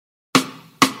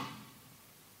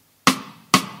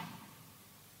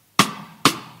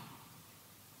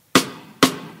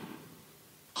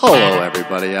Hello,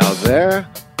 everybody out there.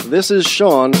 This is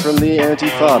Sean from the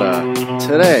Antifada.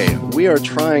 Today, we are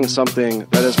trying something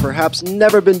that has perhaps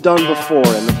never been done before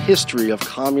in the history of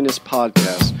communist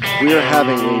podcasts. We are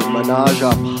having a Menage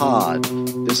a Pod.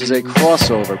 This is a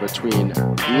crossover between the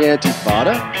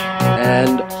Antifada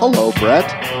and, hello, Brett,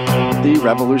 the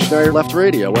Revolutionary Left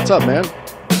Radio. What's up, man?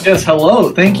 Yes,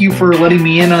 hello. Thank you for letting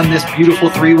me in on this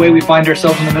beautiful three-way we find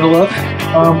ourselves in the middle of.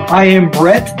 I am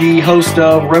Brett, the host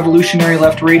of Revolutionary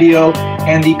Left Radio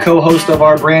and the co-host of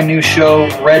our brand new show,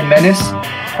 Red Menace.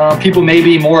 People may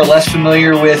be more or less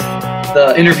familiar with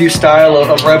the interview style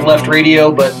of Rev Left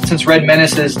Radio, but since Red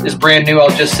Menace is brand new,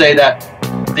 I'll just say that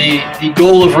the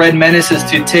goal of Red Menace is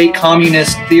to take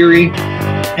communist theory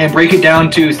and break it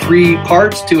down to three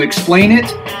parts: to explain it,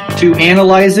 to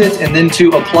analyze it, and then to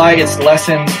apply its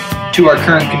lessons to our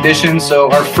current conditions. So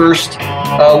our first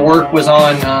work was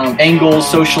on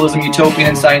Engels, Socialism, Utopian,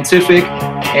 and Scientific,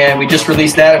 and we just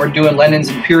released that. We're doing Lenin's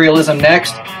Imperialism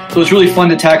next. So it's really fun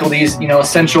to tackle these,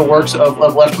 essential works of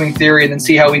left-wing theory and then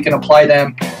see how we can apply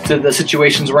them to the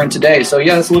situations we're in today. So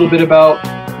yeah, that's a little bit about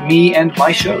me and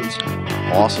my shows.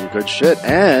 Awesome, good shit.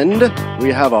 And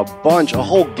we have a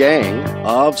whole gang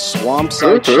of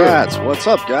Swampside Chats. What's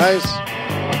up, guys?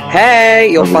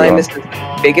 Hey, you'll find this is the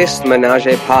biggest menage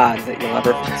a pod that you'll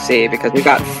ever see because we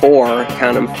got four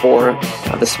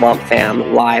of the Swamp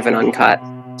Fam live and uncut.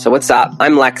 So what's up?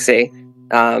 I'm Lexi,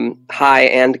 high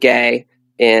and gay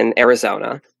in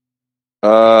Arizona.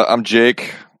 I'm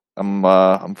Jake.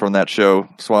 I'm from that show,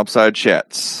 Swampside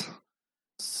Chats.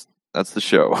 That's the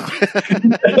show.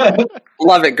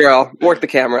 Love it, girl. Work the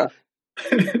camera.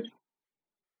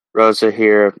 Rosa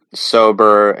here,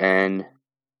 sober and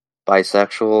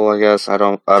bisexual, I guess. I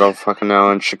don't fucking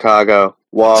know, in Chicago.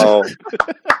 Whoa.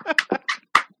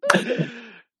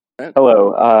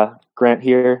 Hello, Grant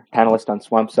here, panelist on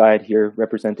Swampside, here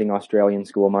representing Australian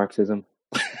school Marxism.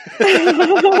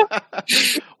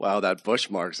 Wow, that Bush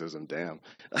Marxism, damn.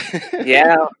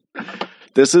 Yeah.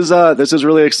 This is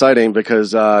really exciting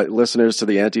because listeners to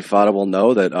the Antifada will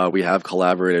know that we have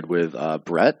collaborated with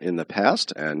Brett in the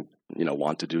past and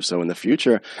want to do so in the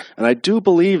future. And I do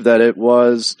believe that it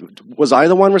was I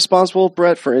the one responsible,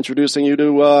 Brett, for introducing you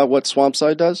to what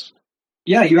Swampside does?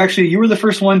 Yeah, you were the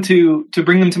first one to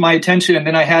bring them to my attention, and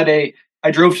then I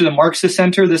drove to the Marxist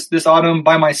Center this autumn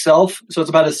by myself, so it's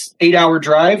about an 8-hour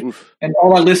drive. Oof. And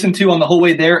all I listened to on the whole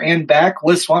way there and back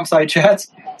was Swampside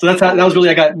Chats. So that was really,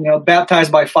 I got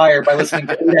baptized by fire by listening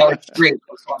to 8 hours straight of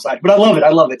Swampside. But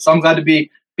I love it. So I'm glad to be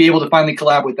able to finally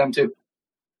collab with them too.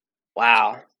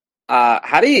 Wow.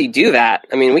 How do you do that?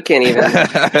 I mean, we can't even.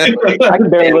 I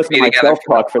can barely listen to myself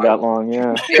talk for that long.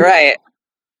 Yeah, you're right.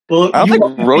 Well, I don't think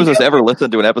Rosa's ever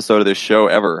listened to an episode of this show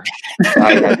ever.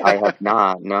 I have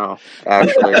not. No,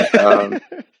 actually. I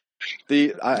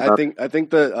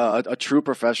think that a true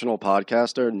professional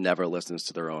podcaster never listens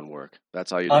to their own work.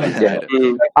 That's how you do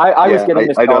it. I was getting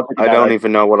this. I don't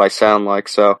even know what I sound like.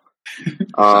 So,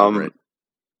 Go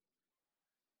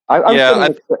ahead,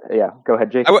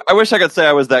 Jake. I wish I could say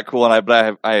I was that cool,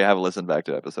 but I have listened back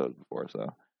to episodes before.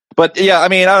 So, but yeah, I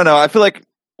mean, I don't know. I feel like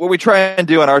what we try and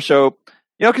do on our show,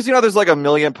 because there's like a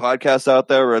million podcasts out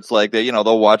there where it's like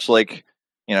they'll watch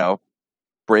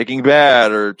Breaking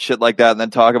Bad or shit like that, and then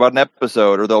talk about an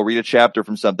episode, or they'll read a chapter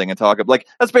from something and talk like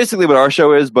that's basically what our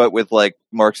show is, but with like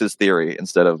Marxist theory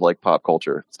instead of like pop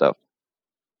culture stuff.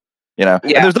 Yeah.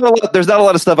 And there's not a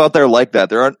lot of stuff out there like that.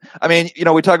 There aren't. I mean,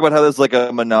 we talk about how there's like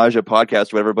a menage a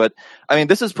podcast or whatever, but I mean,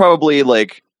 this is probably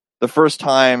like the first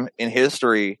time in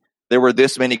history there were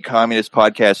this many communist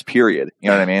podcasts. Period.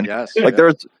 You know what I mean? Yes. Like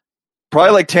there's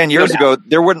probably like 10 years ago,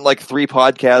 there weren't like 3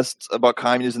 podcasts about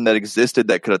communism that existed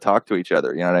that could have talked to each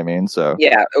other. You know what I mean? So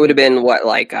yeah, it would have been it would have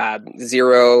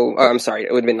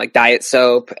been like Diet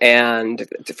Soap and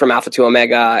From Alpha to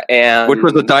Omega, and which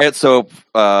was the Diet Soap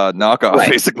knockoff,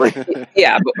 right. Basically.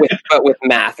 Yeah, but with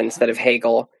math instead of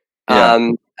Hegel.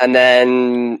 Yeah. And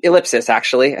then Ellipsis.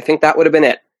 Actually, I think that would have been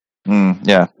it.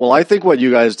 Yeah. Well, I think what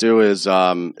you guys do is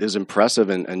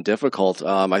impressive and difficult.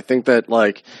 I think that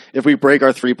if we break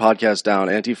our 3 podcasts down,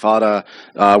 Antifada,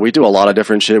 we do a lot of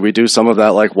different shit. We do some of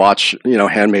that watch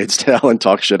Handmaid's Tale and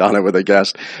talk shit on it with a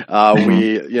guest.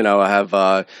 We have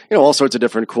all sorts of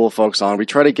different cool folks on. We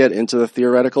try to get into the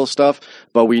theoretical stuff,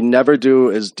 but we never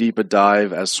do as deep a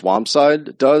dive as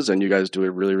Swampside does, and you guys do it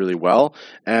really, really well.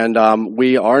 And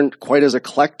we aren't quite as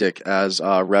eclectic as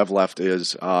Rev Left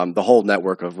is. The whole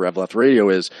network of Rev Rev Left Radio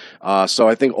is. So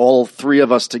I think all three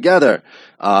of us together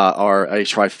are a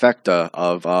trifecta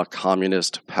of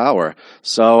communist power.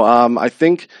 So I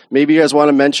think maybe you guys want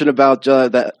to mention about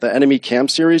the Enemy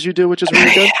Camp series you do, which is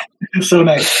really good. So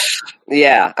nice.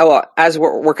 Yeah. Oh, well, as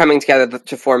we're coming together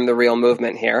to form the real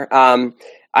movement here.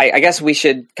 I guess we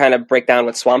should kind of break down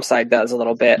what Swampside does a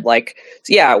little bit.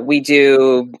 We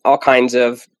do all kinds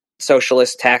of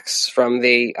socialist texts from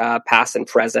the past and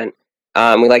present.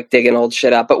 We like digging old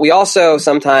shit up, but we also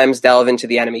sometimes delve into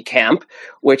the Enemy Camp,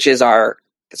 which is our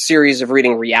series of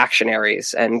reading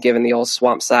reactionaries and given the old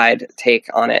Swampside take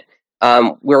on it.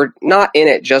 We're not in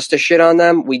it just to shit on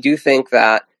them. We do think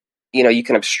that, you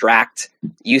can abstract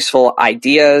useful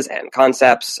ideas and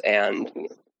concepts and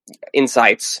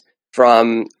insights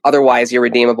from otherwise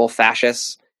irredeemable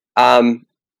fascists. And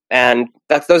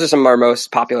those are some of our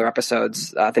most popular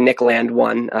episodes. The Nick Land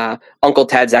one, Uncle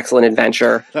Ted's Excellent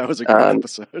Adventure. That was a great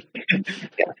episode.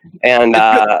 Yeah. And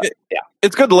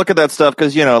it's good to look at that stuff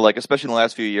because, especially in the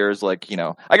last few years, I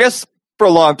guess for a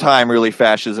long time, really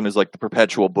fascism is like the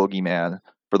perpetual boogeyman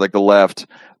for the left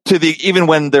even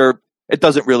when it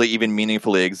doesn't really even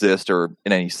meaningfully exist or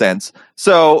in any sense.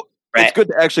 So It's good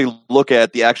to actually look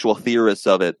at the actual theorists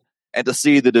of it and to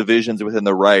see the divisions within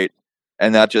the right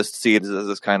and not just see it as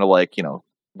this kind of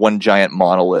one giant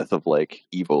monolith of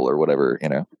evil or whatever,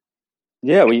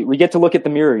 Yeah, we get to look at the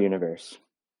mirror universe.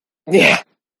 Yeah.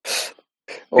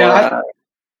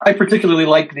 I particularly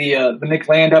like the Nick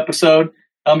Land episode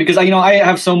because I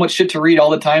have so much shit to read all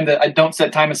the time that I don't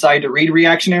set time aside to read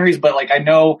reactionaries, but I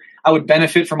know I would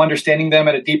benefit from understanding them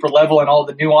at a deeper level and all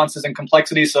the nuances and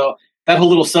complexity. So that whole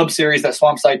little sub series that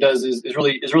Swampside does is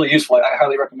really useful. I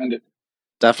highly recommend it.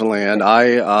 Definitely, and I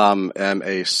am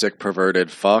a sick, perverted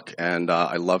fuck, and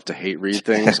I love to hate read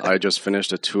things. I just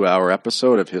finished a 2-hour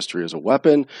episode of History as a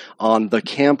Weapon on The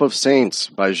Camp of Saints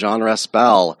by Jean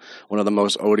Raspail, one of the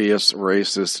most odious,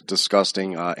 racist,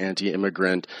 disgusting,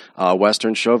 anti-immigrant,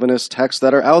 Western chauvinist texts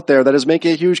that are out there that is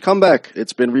making a huge comeback.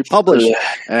 It's been republished,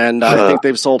 and I think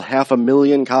they've sold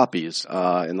 500,000 copies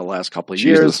in the last couple of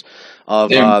years of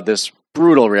this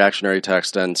brutal reactionary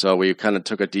text. And so we kind of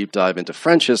took a deep dive into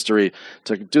French history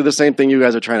to do the same thing you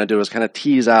guys are trying to do, is kind of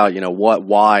tease out,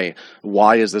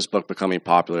 why is this book becoming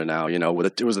popular now?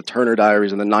 It was the Turner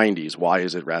Diaries in the 90s. Why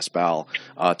is it Raspail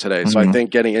today? So I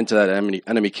think getting into that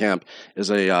enemy camp is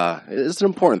an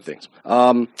important thing.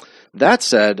 That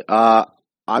said,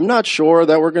 I'm not sure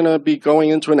that we're going to be going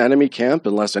into an enemy camp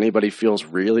unless anybody feels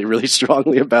really, really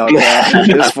strongly about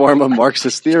this form of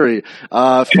Marxist theory.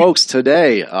 Folks,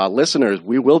 today, listeners,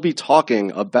 we will be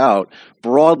talking about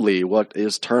broadly what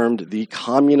is termed the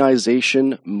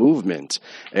communization movement,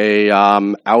 a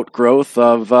outgrowth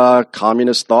of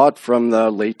communist thought from the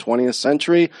late 20th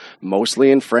century, mostly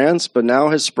in France, but now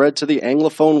has spread to the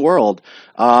Anglophone world.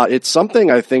 It's something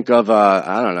I think of,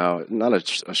 I don't know, not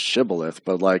a shibboleth,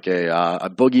 but like a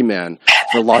boogeyman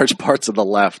for large parts of the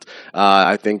left.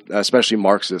 I think especially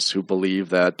Marxists who believe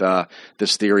that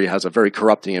this theory has a very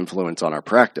corrupting influence on our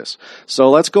practice.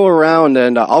 So let's go around,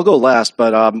 and I'll go last,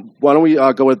 but why don't we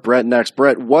go with Brett next.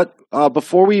 Brett, what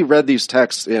before we read these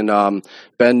texts in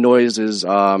Ben Noyes'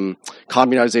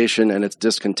 Communization and Its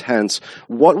Discontents,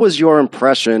 what was your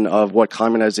impression of what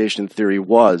communization theory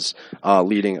was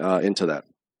leading into that?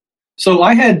 So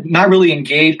I had not really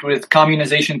engaged with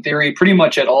communization theory pretty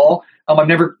much at all. I've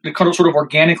never sort of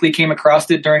organically came across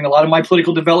it during a lot of my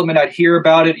political development. I'd hear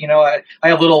about it. I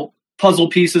have little puzzle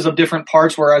pieces of different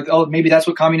parts where maybe that's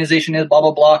what communization is, blah,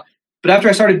 blah, blah. But after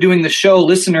I started doing the show,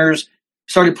 listeners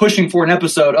started pushing for an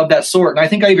episode of that sort. And I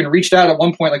think I even reached out at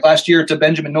one point, like last year, to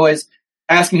Benjamin Noyes,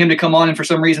 asking him to come on. And for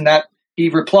some reason that he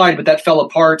replied, but that fell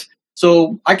apart.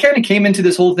 So I kind of came into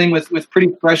this whole thing with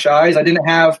pretty fresh eyes. I didn't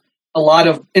have a lot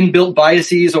of inbuilt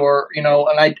biases or,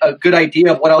 a good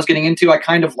idea of what I was getting into. I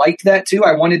kind of liked that too.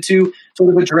 I wanted to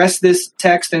sort of address this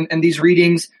text and these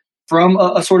readings from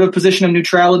a sort of position of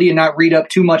neutrality and not read up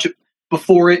too much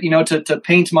before it, to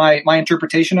paint my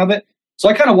interpretation of it. So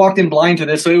I kind of walked in blind to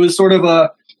this. So it was sort of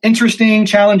a interesting,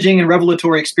 challenging, and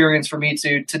revelatory experience for me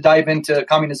to dive into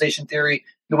communization theory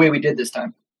the way we did this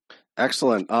time.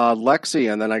 Excellent.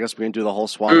 Lexi, and then I guess we can do the whole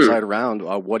Swampside round.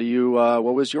 What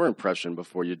was your impression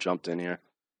before you jumped in here,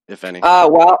 if any?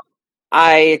 Well,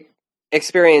 I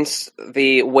experienced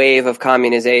the wave of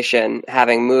communization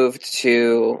having moved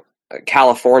to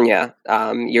California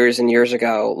years and years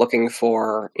ago, looking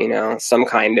for, some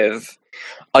kind of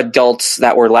adults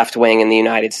that were left-wing in the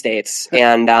United States,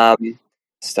 and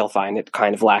still find it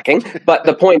kind of lacking. But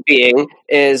the point being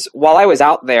is, while I was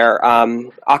out there,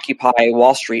 Occupy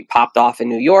Wall Street popped off in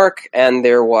New York, and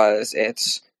there was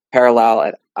its parallel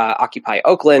at Occupy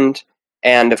Oakland.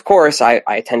 And of course, I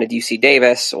attended UC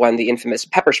Davis when the infamous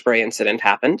pepper spray incident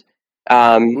happened.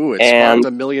 Ooh, it spawned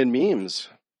a million memes.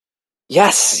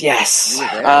 Yes.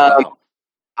 Wow.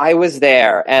 I was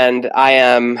there, and I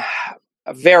am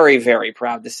very, very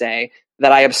proud to say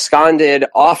that I absconded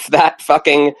off that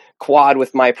fucking quad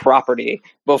with my property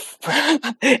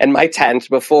and my tent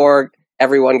before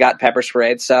everyone got pepper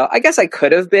sprayed. So I guess I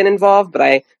could have been involved,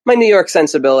 but my New York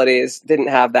sensibilities didn't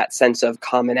have that sense of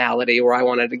commonality where I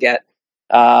wanted to get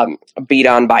beat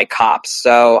on by cops.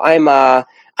 So I'm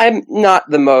not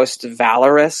the most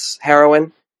valorous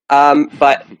heroine,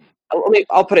 but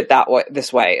I'll put it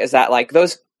this way: is that like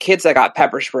those kids that got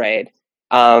pepper sprayed,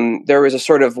 there was a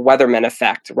sort of Weatherman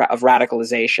effect of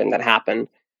radicalization that happened,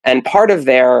 and part of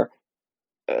their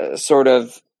sort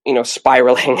of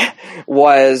spiraling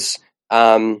was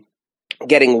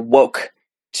getting woke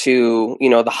to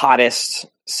the hottest,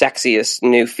 sexiest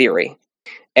new theory,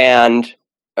 and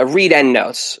read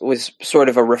endnotes was sort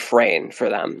of a refrain for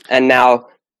them. And now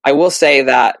I will say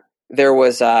that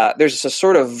there's a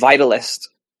sort of vitalist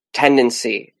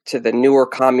tendency to the newer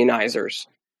communizers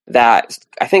that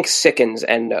I think sickens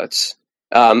endnotes.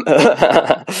 But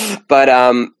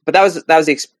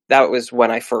that was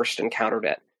when I first encountered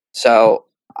it. So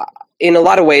in a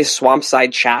lot of ways,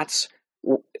 Swampside Chats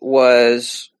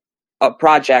was a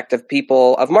project of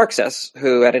Marxists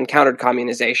who had encountered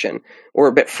communization, were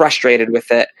a bit frustrated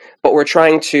with it, but were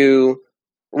trying to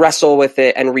wrestle with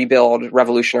it and rebuild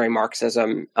revolutionary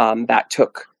Marxism that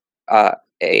took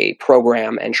a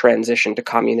program and transition to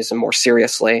communism more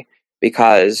seriously,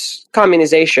 because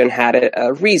communization had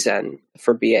a reason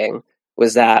for being,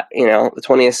 was that the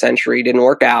 20th century didn't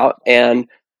work out, and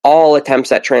all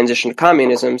attempts at transition to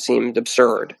communism seemed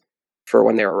absurd for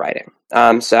when they were writing.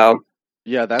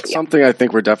 Yeah, that's something I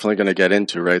think we're definitely going to get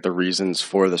into, right? The reasons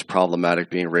for this problematic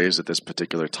being raised at this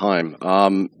particular time.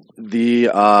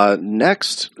 The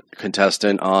next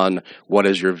contestant on what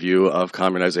is your view of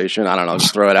communization? I don't know,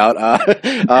 just throw it out.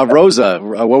 Rosa,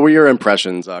 what were your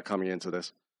impressions coming into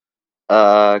this?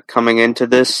 Coming into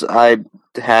this, I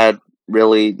had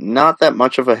really not that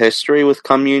much of a history with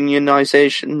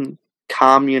communization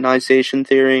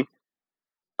theory.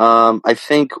 I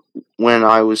think when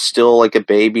I was still like a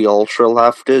baby ultra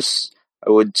leftist, I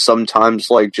would sometimes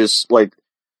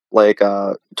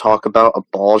talk about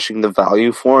abolishing the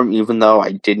value form, even though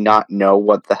I did not know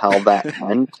what the hell that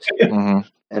meant. Mm-hmm.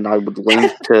 And I would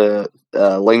link to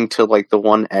like the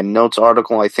one EndNotes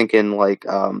article. I think in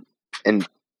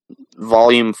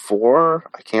volume 4,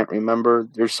 I can't remember.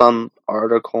 There's some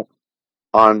article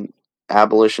on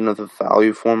abolition of the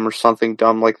value form or something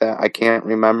dumb like that. I can't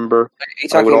remember.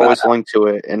 I would always link to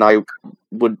it, and I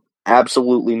would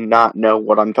absolutely not know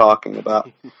what I'm talking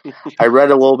about. I read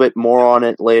a little bit more on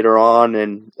it later on,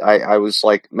 and I was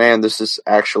like, man, this is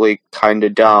actually kind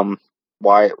of dumb.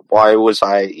 Why was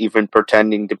I even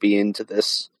pretending to be into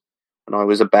this when I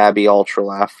was a babby ultra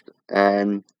left?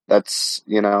 And that's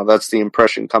the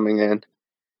impression coming in.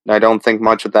 And I don't think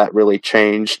much of that really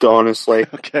changed, honestly.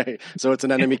 Okay, so it's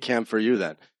an enemy camp for you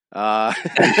then.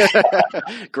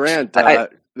 Grant, go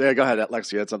ahead,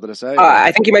 Lex. You had something to say?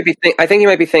 I think you might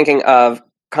be thinking of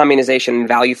communization and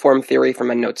value form theory from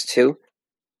EndNotes 2.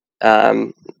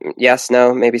 Yes,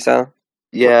 no, maybe so.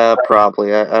 Yeah,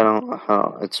 probably. I don't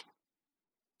know. It's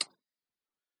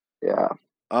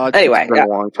anyway, it's been a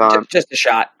long time. Just a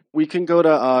shot. We can go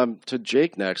to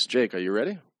Jake next. Jake, are you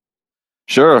ready?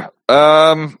 Sure.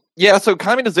 Yeah, so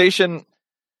communization,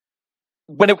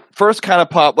 when it first kind of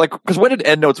popped, because when did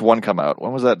EndNotes 1 come out?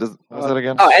 When was that? Was that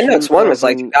again? Oh, EndNotes 1 was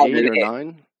like 2008 or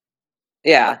 9?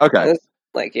 Yeah. Okay.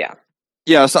 Yeah.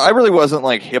 Yeah, so I really wasn't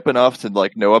hip enough to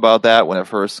know about that when it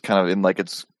first kind of in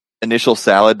its initial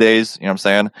salad days, you know what I'm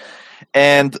saying?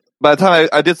 And by the time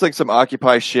I did some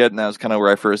Occupy shit, and that was kind of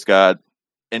where I first got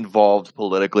involved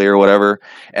politically or whatever.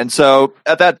 And so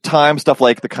at that time, stuff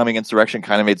like the coming insurrection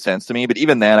kind of made sense to me, but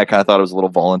even then I kind of thought it was a little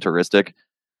voluntaristic.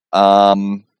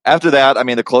 After that, I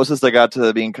mean, the closest I got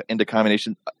to being into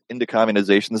communization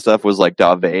stuff was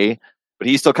Dave, but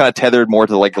he's still kind of tethered more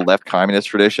to the left communist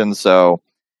tradition. So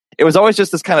it was always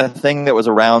just this kind of thing that was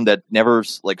around that never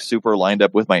super lined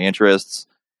up with my interests.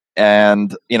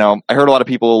 And, I heard a lot of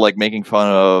people making fun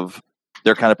of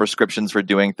their kind of prescriptions for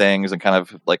doing things and kind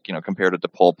of compared it to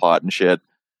Pol Pot and shit.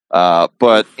 So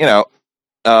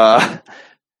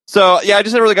yeah, I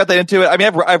just never really got that into it. I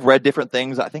mean, I've read different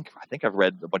things. I think I've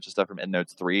read a bunch of stuff from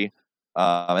EndNotes 3.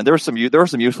 And there were some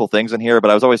useful things in here,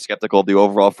 but I was always skeptical of the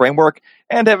overall framework.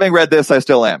 And having read this, I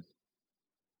still am.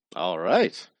 All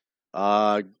right.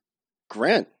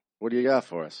 Grant, what do you got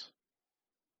for us?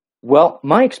 Well,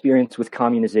 my experience with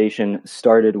communization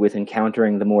started with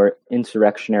encountering the more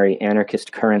insurrectionary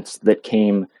anarchist currents that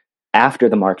came after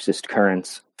the Marxist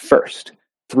currents first,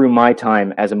 through my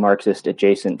time as a Marxist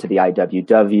adjacent to the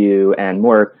IWW and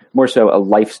more so a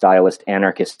lifestylist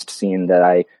anarchist scene that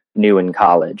I knew in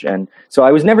college. And so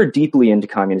I was never deeply into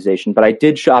communization, but I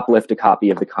did shoplift a copy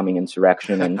of The Coming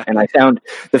Insurrection, and I found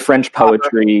the French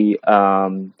poetry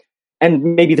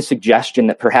and maybe the suggestion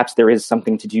that perhaps there is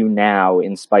something to do now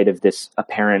in spite of this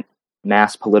apparent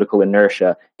mass political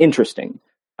inertia interesting.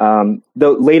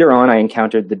 Though later on I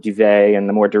encountered the Duvet and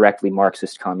the more directly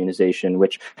Marxist communization,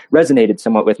 which resonated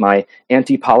somewhat with my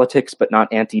anti-politics but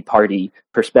not anti-party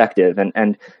perspective.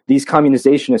 And these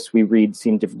communizationists we read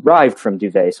seem derived from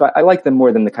Duvet, so I like them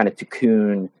more than the kind of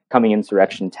Tikkun coming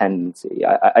insurrection tendency.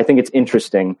 I think it's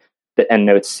interesting that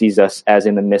EndNotes sees us as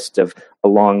in the midst of a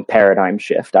long paradigm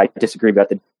shift. I disagree about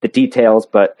the details,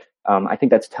 but I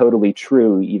think that's totally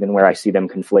true, even where I see them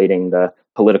conflating the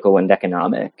political and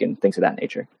economic and things of that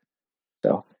nature.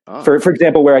 So, for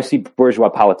example, where I see bourgeois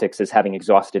politics as having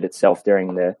exhausted itself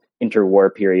during the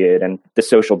interwar period, and the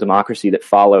social democracy that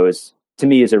follows, to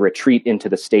me, is a retreat into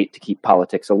the state to keep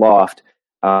politics aloft,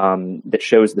 that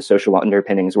shows the social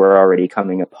underpinnings were already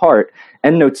coming apart.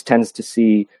 EndNotes tends to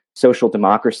see social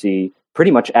democracy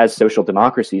pretty much as social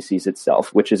democracy sees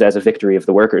itself, which is as a victory of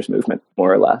the workers' movement,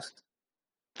 more or less.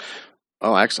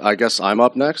 Oh, I guess I'm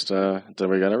up next. Did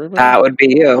we get everybody? That would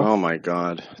be you. Oh my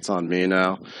God, it's on me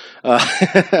now.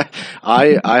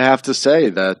 I have to say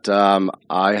that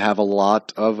I have a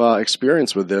lot of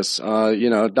experience with this.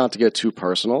 Not to get too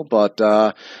personal, but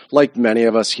like many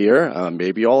of us here,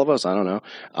 maybe all of us, I don't know.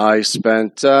 I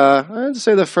spent I'd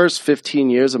say the first 15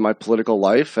 years of my political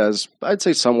life as, I'd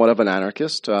say, somewhat of an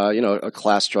anarchist. A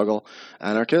class struggle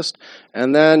anarchist.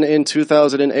 And then in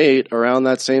 2008, around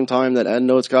that same time that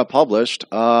EndNotes got published,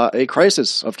 a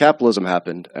crisis of capitalism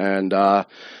happened. And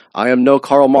I am no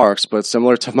Karl Marx, but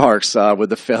similar to Marx, with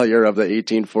the failure of the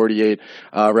 1848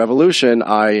 revolution,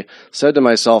 I said to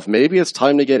myself, maybe it's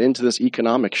time to get into this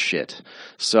economic shit.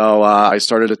 So I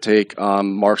started to take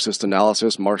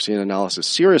Marxian analysis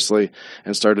seriously,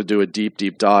 and started to do a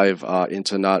deep dive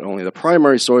into not only the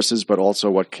primary sources, but also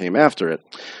what came after it.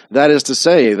 That is to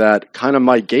say that kind of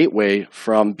my gateway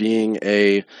from being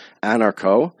a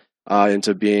anarcho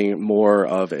into being more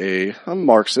of a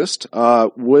Marxist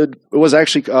was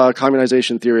actually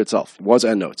communization theory itself, was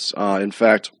EndNotes. In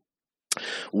fact,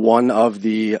 one of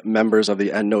the members of the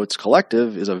EndNotes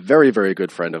collective is a very, very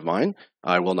good friend of mine.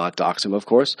 I will not dox him, of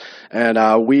course.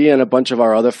 And we and a bunch of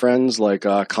our other friends, like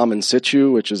Common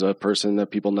Situ, which is a person that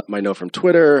people might know from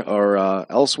Twitter or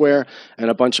elsewhere,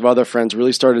 and a bunch of other friends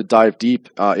really started to dive deep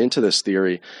into this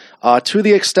theory, to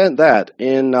the extent that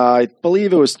in, I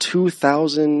believe it was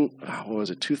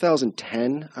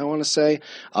 2010, I want to say,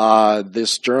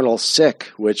 this journal,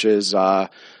 Sick, which is...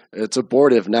 it's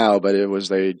abortive now, but it was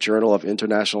the Journal of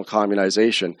International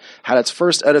Communization, had its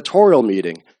first editorial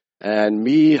meeting. And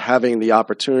me having the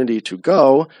opportunity to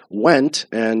go, went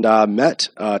and met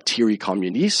Thierry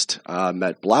Communiste,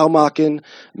 met Blaumachen,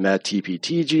 met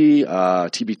TPTG,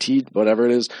 TBT, whatever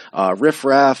it is, Riff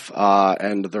Raff,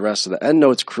 and the rest of the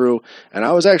EndNotes crew. And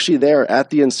I was actually there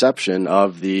at the inception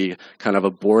of the kind of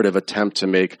abortive attempt to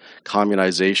make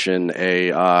communization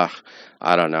a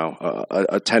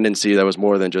tendency that was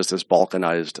more than just this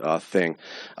balkanized thing.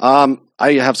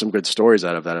 I have some good stories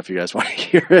out of that if you guys want to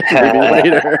hear it maybe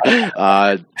later.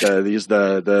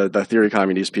 The Theory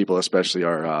Communist people especially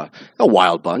are a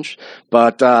wild bunch.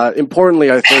 But importantly,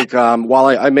 I think while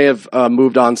I may have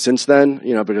moved on since then,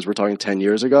 because we're talking 10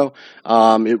 years ago,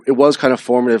 it was kind of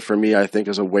formative for me, I think,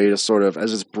 as a way to sort of,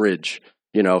 as this bridge,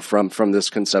 from this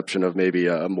conception of maybe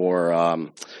a more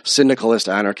syndicalist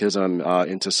anarchism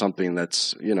into something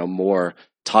that's, more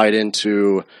tied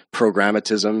into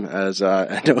programmatism, as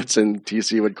EndNotes and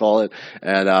TC would call it,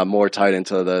 and more tied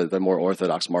into the more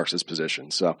orthodox Marxist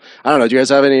position. So I don't know. Do you guys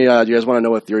have any? Do you guys want to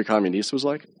know what Theory Communiste was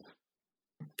like?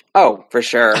 Oh, for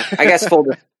sure. I guess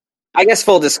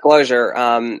full disclosure.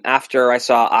 After I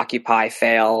saw Occupy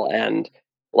fail and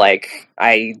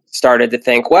I started to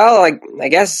think, well, I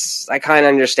guess I kind of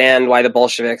understand why the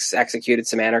Bolsheviks executed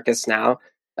some anarchists now.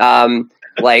 I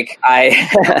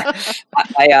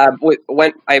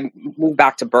moved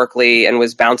back to Berkeley and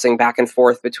was bouncing back and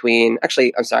forth between.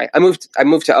 Actually, I'm sorry. I moved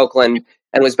to Oakland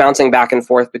and was bouncing back and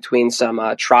forth between some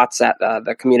trots at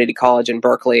the community college in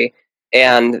Berkeley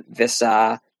and this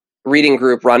reading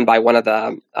group run by one of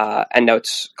the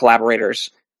EndNotes collaborators.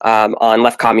 On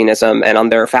left communism and on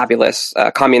their fabulous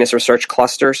communist research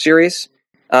cluster series,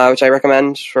 which I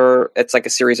recommend it's like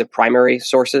a series of primary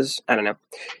sources. I don't know.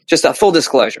 Just a full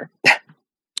disclosure.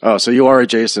 Oh, so you are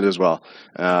adjacent as well.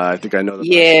 I think I know the.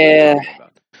 Yeah.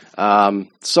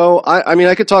 So I mean,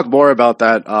 I could talk more about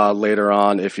that later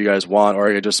on if you guys want, or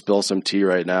I could just spill some tea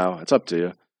right now. It's up to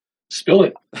you. Spill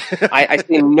it. I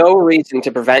see no reason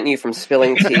to prevent you from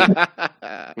spilling tea.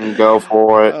 Go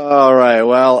for it. All right.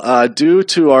 Well, due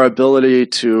to our ability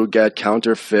to get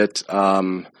counterfeit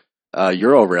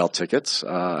Eurorail tickets,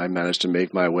 I managed to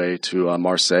make my way to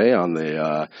Marseille on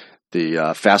the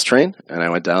fast train, and I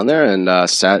went down there and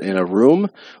sat in a room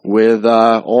with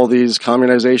all these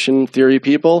communization theory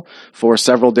people for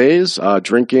several days,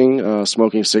 drinking,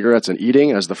 smoking cigarettes, and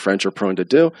eating, as the French are prone to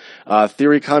do.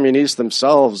 Theory communists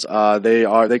themselves,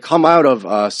 they come out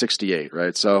of 68,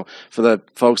 right? So for the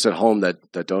folks at home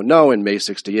that don't know, in May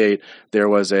 68, there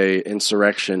was a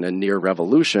insurrection and near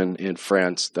revolution in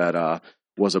France that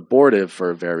was abortive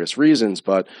for various reasons,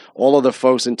 but all of the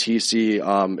folks in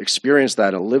TC experienced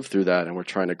that and lived through that, and we're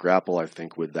trying to grapple, I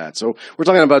think, with that. So we're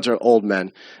talking about old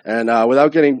men, and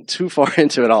without getting too far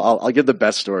into it, I'll give the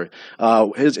best story.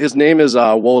 His name is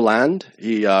Woland.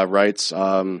 He writes,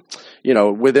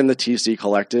 within the TC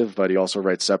collective, but he also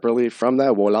writes separately from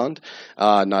that, Woland.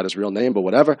 Not his real name, but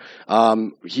whatever.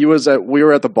 We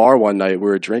were at the bar one night, we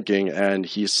were drinking, and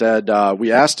he said,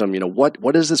 we asked him,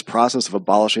 what is this process of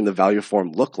abolishing the value form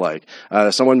look like?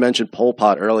 Someone mentioned Pol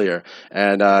Pot earlier,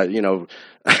 and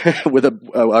with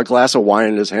a glass of wine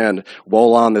in his hand,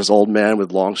 Woland, this old man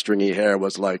with long stringy hair,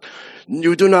 was like,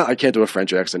 "You do not," I can't do a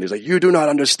French accent, he's like, "You do not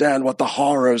understand what the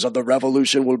horrors of the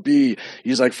revolution will be."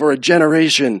 He's like, "For a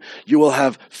generation, you will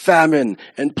have famine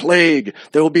and plague.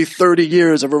 There will be 30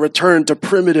 years of a return to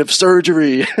primitive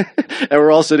surgery." And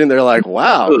we're all sitting there like,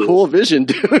 wow, cool vision,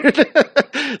 dude.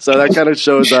 So that kind of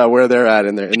shows where they're at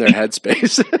in their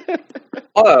headspace.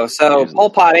 Oh, so Pol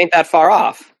Pot ain't that far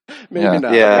off. Maybe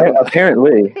not. Yeah.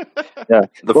 Apparently. Yeah.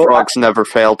 The frogs never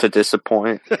fail to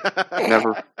disappoint.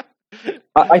 Never.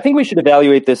 I think we should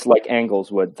evaluate this like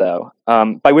Angles would, though.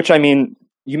 By which I mean,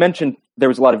 you mentioned there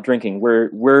was a lot of drinking.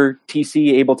 Were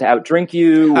TC able to outdrink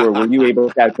you, or were you able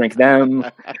to outdrink them?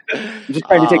 I'm just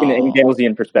trying to take an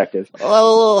Anglesian perspective.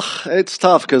 Well, it's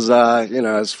tough because,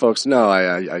 as folks know,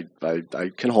 I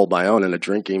can hold my own in a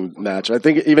drinking match. I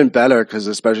think even better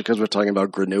especially because we're talking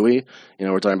about Grenouille,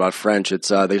 we're talking about French. It's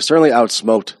they certainly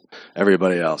outsmoked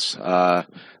everybody else.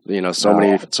 So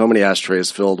many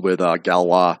ashtrays filled with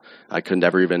Galois, I could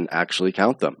never even actually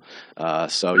count them.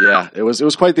 So yeah, it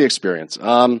was quite the experience.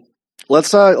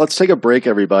 Let's take a break,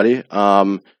 everybody,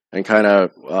 and kind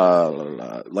of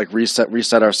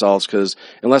reset ourselves, because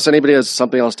unless anybody has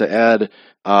something else to add,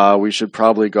 we should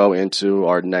probably go into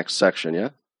our next section. Yeah.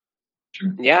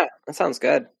 Sure. Yeah, that sounds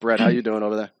good. Brett, how you doing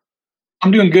over there?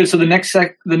 I'm doing good. So the next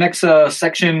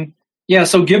section, yeah.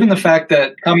 So given the fact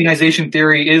that communization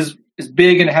theory is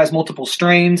big and it has multiple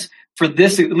strains, for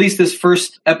this, at least this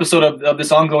first episode of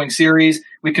this ongoing series,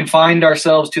 we confined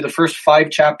ourselves to the first 5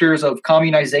 chapters of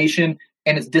Communization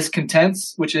and its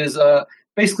Discontents, which is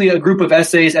basically a group of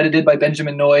essays edited by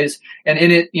Benjamin Noyes. And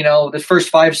in it, the first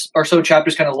 5 or so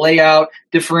chapters kind of lay out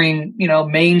differing,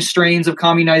 main strains of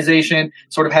communization,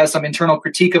 sort of has some internal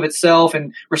critique of itself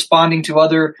and responding to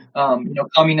other,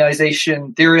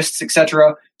 communization theorists,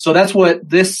 etc. So that's what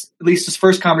at least this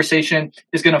first conversation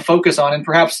is going to focus on, and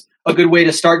perhaps a good way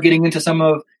to start getting into some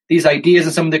of these ideas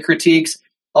and some of the critiques,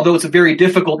 although it's a very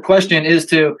difficult question, is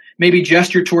to maybe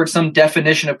gesture towards some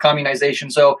definition of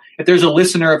communization. So if there's a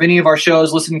listener of any of our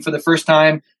shows listening for the first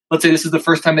time, let's say this is the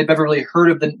first time they've ever really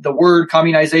heard of the word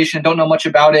communization, don't know much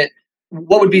about it,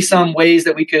 what would be some ways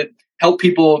that we could help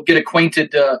people get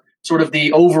acquainted to sort of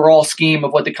the overall scheme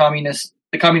of what the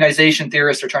communization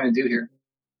theorists are trying to do here?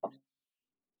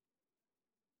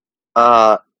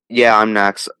 Yeah, I'm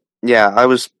next. Yeah, I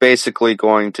was basically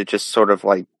going to just sort of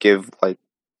give a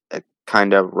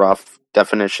kind of rough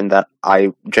definition that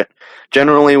I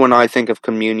generally, when I think of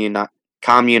communization,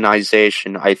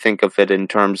 I think of it in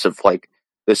terms of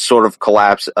this sort of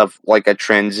collapse of a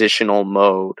transitional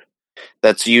mode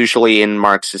that's usually in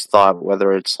Marxist thought,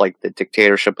 whether it's the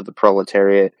dictatorship of the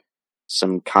proletariat,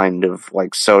 some kind of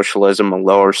socialism, a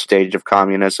lower stage of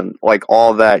communism,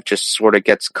 all that just sort of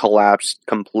gets collapsed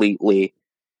completely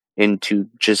into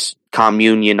just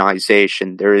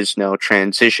communionization. There is no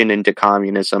transition into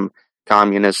communism.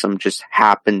 Communism just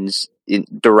happens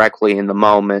directly in the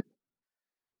moment,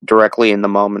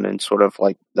 and sort of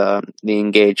the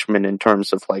engagement in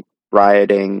terms of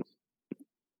rioting,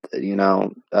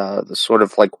 the sort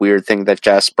of weird thing that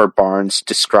Jasper Barnes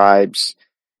describes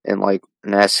in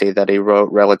an essay that he wrote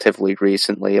relatively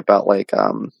recently about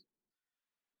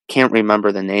can't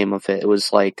remember the name of it. It was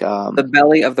The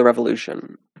Belly of the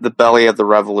Revolution. The Belly of the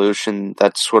Revolution.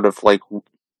 That's sort of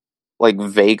like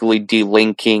vaguely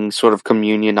delinking sort of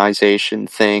communionization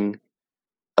thing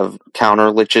of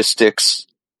counter logistics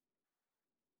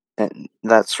and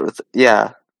that sort of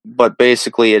yeah. But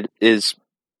basically it is,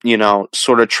 you know,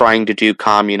 sort of trying to do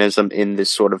communism in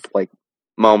this sort of like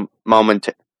moment,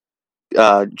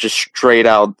 just straight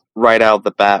out, right out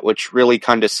the bat, which really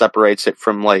kind of separates it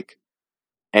from like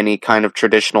any kind of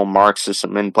traditional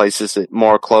Marxism and places it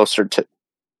more closer to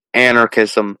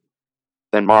anarchism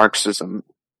than Marxism,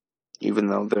 even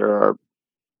though there are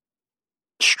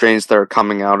strains that are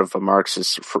coming out of a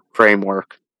Marxist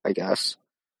framework, I guess.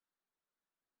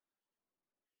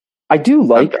 I do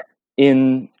like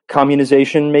in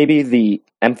communization maybe the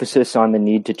emphasis on the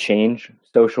need to change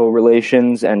social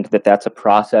relations, and that's a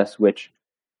process which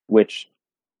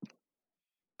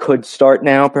could start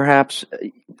now, perhaps.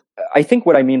 I think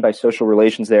what I mean by social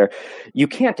relations there, you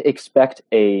can't expect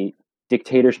a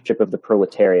dictatorship of the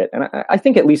proletariat. And I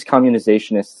think at least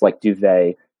communizationists like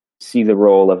Duvet see the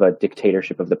role of a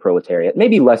dictatorship of the proletariat.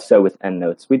 Maybe less so with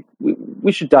endnotes.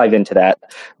 We should dive into that.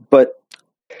 But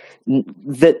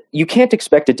that you can't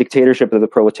expect a dictatorship of the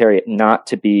proletariat not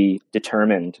to be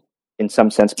determined in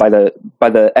some sense by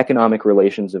the economic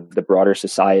relations of the broader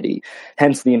society,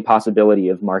 hence the impossibility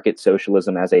of market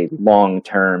socialism as a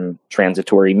long-term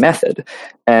transitory method.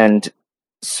 And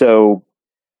so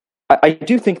I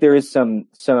do think there is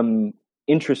some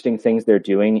interesting things they're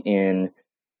doing in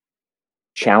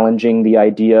challenging the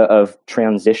idea of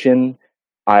transition.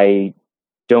 I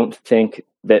don't think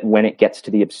that when it gets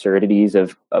to the absurdities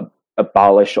of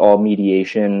abolish all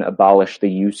mediation, abolish the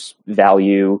use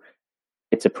value,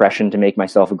 it's oppression to make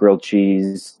myself a grilled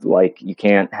cheese. Like you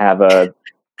can't have a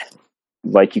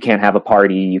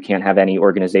party, you can't have any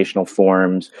organizational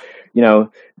forms. You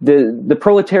know, the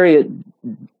proletariat,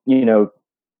 you know,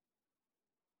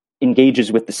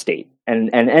 engages with the state,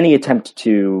 and any attempt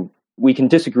to, we can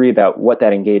disagree about what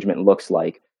that engagement looks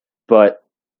like, but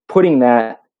putting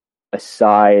that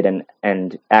aside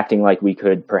and acting like we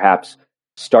could perhaps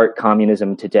start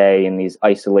communism today in these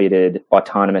isolated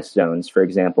autonomous zones, for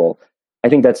example, I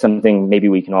think that's something maybe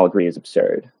we can all agree is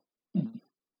absurd.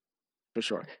 For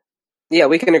sure. Yeah,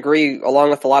 we can agree, along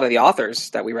with a lot of the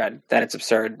authors that we read, that it's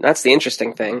absurd. That's the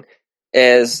interesting thing,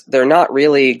 is they're not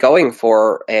really going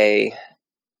for a,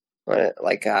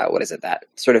 what is it, that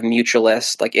sort of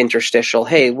mutualist, like interstitial,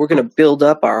 hey, we're going to build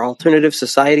up our alternative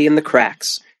society in the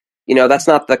cracks. You know, that's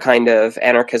not the kind of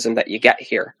anarchism that you get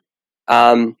here.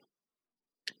 The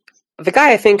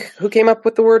guy, I think, who came up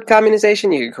with the word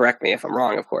communization, you can correct me if I'm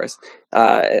wrong, of course,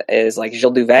 is like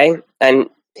Gilles Duvet. And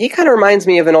he kind of reminds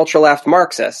me of an ultra-left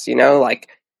Marxist, you know? Like,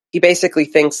 he basically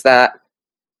thinks that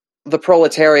the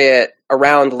proletariat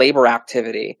around labor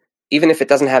activity, even if it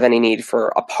doesn't have any need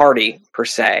for a party, per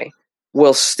se,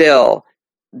 will still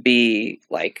be,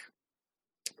 like,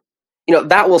 you know,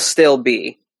 that will still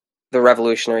be the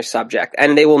revolutionary subject.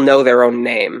 And they will know their own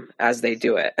name as they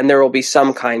do it. And there will be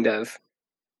some kind of,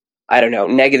 I don't know,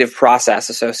 negative process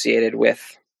associated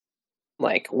with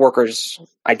like workers'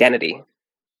 identity.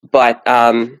 But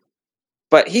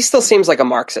he still seems like a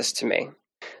Marxist to me.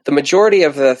 The majority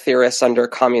of the theorists under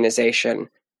communization,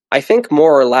 I think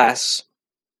more or less,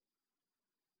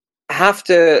 have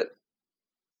to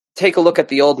take a look at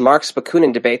the old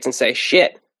Marx-Bakunin debates and say,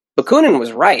 shit, Bakunin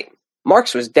was right.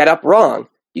 Marx was dead up wrong.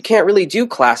 You can't really do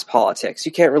class politics.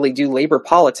 You can't really do labor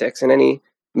politics in any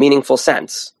meaningful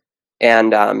sense.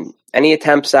 And any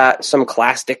attempts at some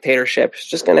class dictatorship is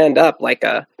just going to end up like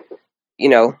the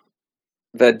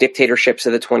dictatorships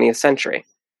of the 20th century.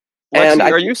 Lexi, and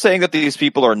are you saying that these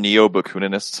people are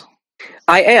neo-Bakuninists?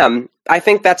 I am. I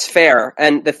think that's fair.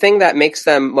 And the thing that makes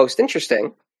them most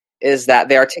interesting is that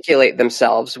they articulate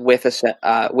themselves with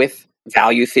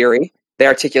value theory. They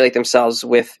articulate themselves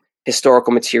with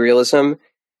historical materialism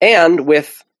and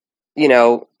with, you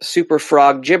know, super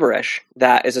frog gibberish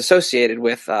that is associated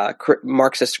with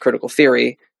Marxist critical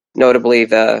theory, notably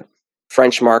the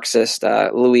French Marxist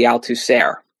Louis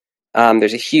Althusser.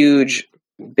 There's a huge,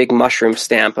 big mushroom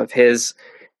stamp of his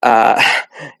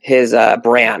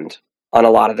brand on a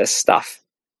lot of this stuff.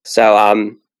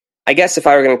 So I guess if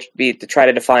I were going to try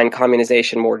to define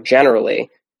communization more generally,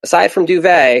 aside from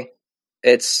Duvet,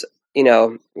 it's, you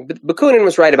know, Bakunin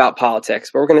was right about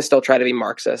politics, but we're going to still try to be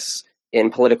Marxists in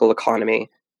political economy.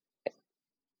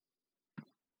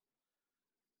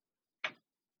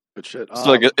 Good shit.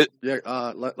 So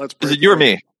let's break. Is it you or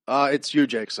me? It's you,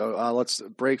 Jake. So let's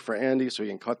break for Andy so you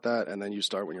can cut that, and then you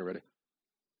start when you're ready.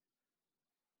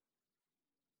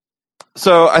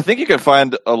 So I think you can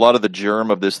find a lot of the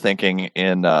germ of this thinking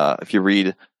in, if you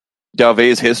read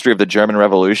Dauvet's History of the German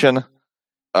Revolution.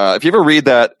 If you ever read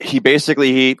that, he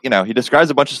describes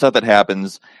a bunch of stuff that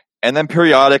happens, And then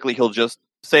periodically he'll just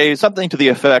say something to the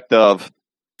effect of,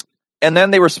 and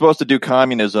then they were supposed to do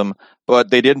communism, but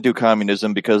they didn't do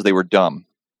communism because they were dumb.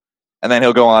 And then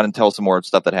he'll go on and tell some more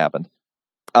stuff that happened.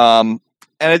 And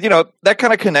that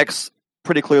kind of connects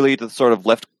pretty clearly to the sort of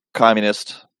left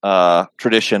communist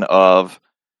tradition of,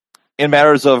 in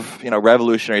matters of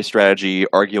revolutionary strategy,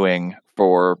 arguing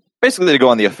for basically to go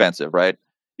on the offensive, right?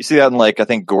 You see that in I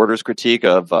think Gorder's critique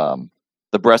of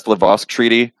the Brest-Litovsk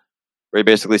Treaty, where he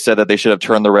basically said that they should have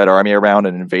turned the Red Army around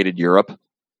and invaded Europe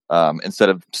instead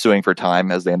of suing for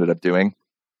time, as they ended up doing.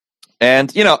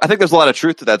 And, I think there's a lot of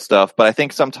truth to that stuff, but I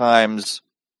think sometimes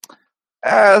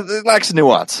it lacks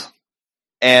nuance.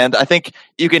 And I think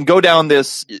you can go down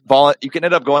this, you can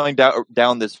end up going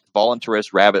down this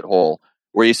voluntarist rabbit hole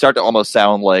where you start to almost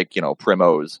sound like,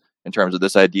 Primoz in terms of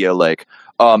this idea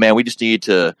oh man, we just need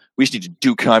to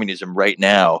do communism right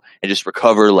now and just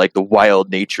recover the wild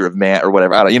nature of man or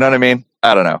whatever. You know what I mean?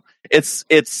 I don't know. It's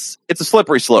a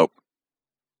slippery slope.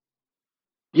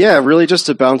 Yeah, really just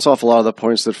to bounce off a lot of the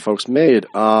points that folks made.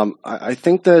 I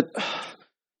think that,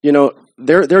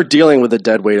 they're dealing with the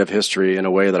dead weight of history in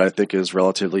a way that I think is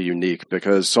relatively unique,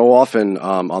 because so often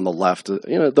on the left,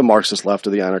 the Marxist left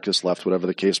or the anarchist left, whatever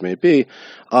the case may be,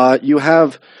 you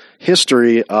have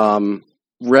history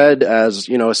read as,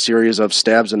 a series of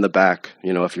stabs in the back,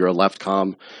 if you're a left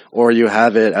com, or you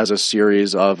have it as a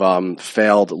series of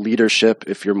failed leadership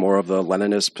if you're more of the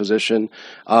Leninist position.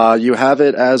 You have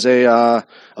it as a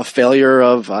failure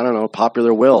of,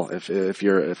 popular will if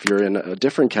you're in a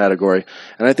different category.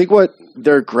 And I think what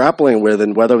they're grappling with,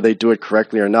 and whether they do it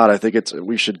correctly or not, I think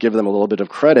we should give them a little bit of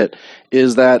credit,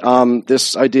 is that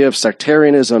this idea of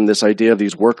sectarianism, this idea of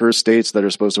these worker states that are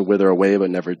supposed to wither away but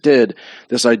never did,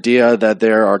 this idea that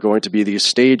there are going to be these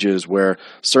stages where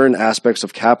certain aspects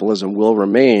of capitalism will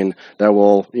remain that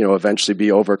will, eventually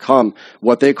be overcome.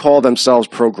 What they call themselves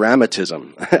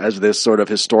programmatism as this sort of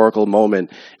historical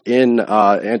moment in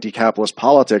anti-capitalist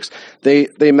politics,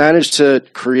 they managed to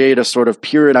create a sort of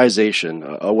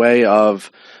periodization, a way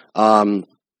of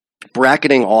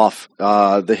bracketing off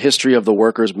the history of the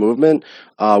workers' movement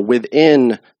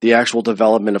within the actual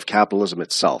development of capitalism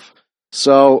itself.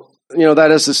 So,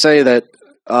 that is to say that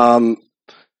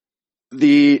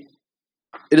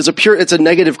it's a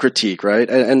negative critique, right?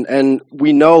 And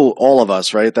we know, all of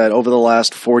us, right, that over the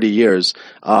last 40 years,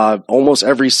 almost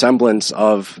every semblance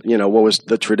of, what was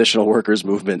the traditional workers'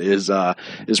 movement is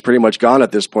pretty much gone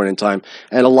at this point in time.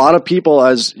 And a lot of people,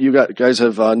 as you guys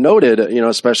have noted,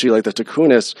 especially like the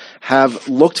Tikunists, have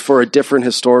looked for a different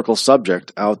historical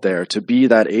subject out there to be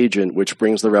that agent which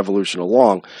brings the revolution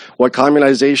along. What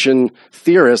communization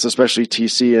theorists, especially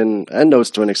TC and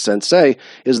Endnotes to an extent, say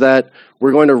is that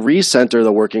we're going to recenter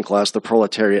the working class, the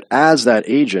proletariat, as that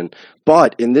agent.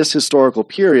 But in this historical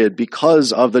period,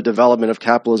 because of the development of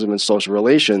capitalism and social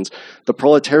relations, the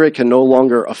proletariat can no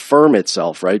longer affirm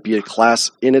itself, right? Be a class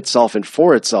in itself and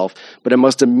for itself, but it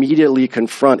must immediately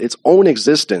confront its own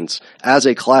existence as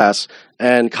a class.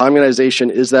 And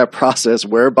communization is that process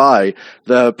whereby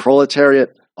the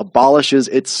proletariat abolishes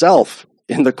itself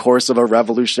in the course of a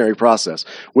revolutionary process,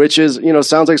 which is,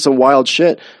 sounds like some wild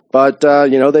shit, but,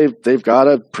 they've got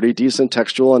a pretty decent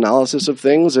textual analysis of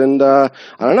things. And, I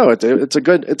don't know, it's a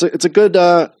good,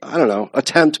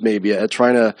 attempt maybe at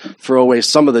trying to throw away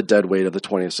some of the dead weight of the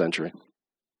 20th century.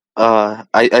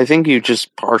 I think you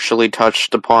just partially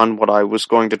touched upon what I was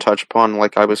going to touch upon.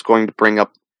 I was going to bring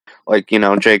up,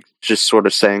 Jake just sort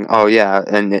of saying, oh yeah,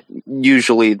 and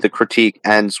usually the critique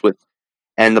ends with,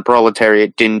 and the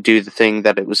proletariat didn't do the thing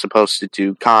that it was supposed to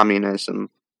do, communism.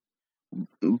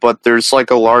 But there's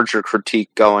a larger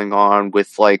critique going on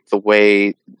with the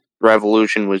way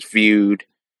revolution was viewed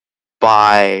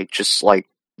by just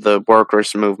the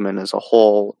workers' movement as a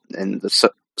whole and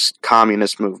the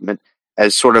communist movement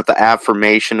as sort of the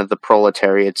affirmation of the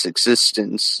proletariat's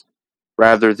existence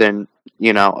rather than,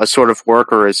 a sort of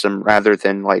workerism rather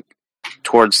than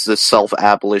towards the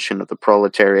self-abolition of the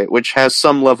proletariat, which has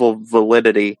some level of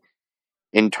validity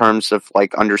in terms of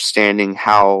understanding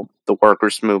how the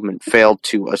workers' movement failed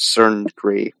to a certain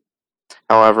degree.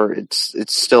 However, it's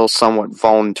still somewhat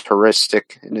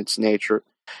voluntaristic in its nature.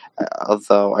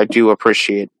 Although I do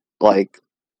appreciate the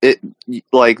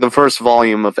first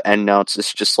volume of Endnotes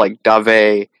is just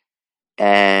Dave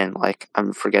and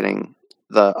I'm forgetting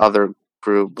the other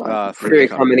group. Theory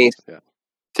Communist. Yeah.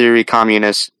 Theory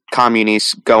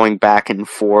Communists going back and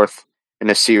forth in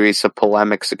a series of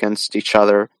polemics against each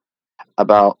other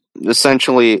about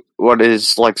essentially what is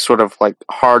sort of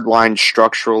hardline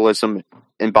structuralism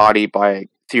embodied by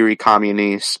Theory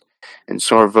Communist and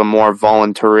sort of a more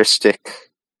voluntaristic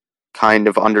kind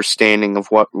of understanding of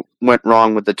what went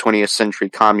wrong with the 20th century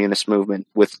communist movement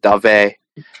with Dave.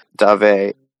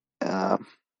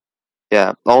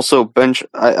 Yeah. Also,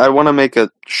 I want to make a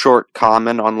short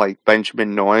comment on like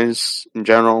Benjamin Noyes in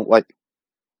general. Like,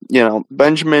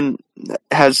 Benjamin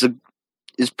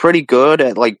is pretty good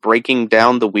at like breaking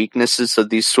down the weaknesses of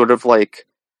these sort of like,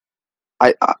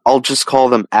 I'll just call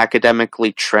them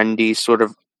academically trendy sort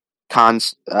of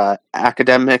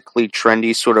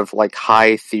like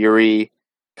high theory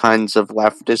kinds of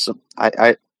leftism.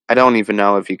 I don't even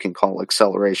know if you can call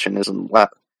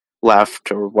accelerationism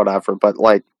left or whatever, but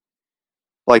like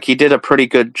he did a pretty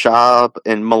good job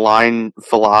in Malign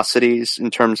Velocities in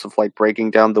terms of like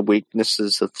breaking down the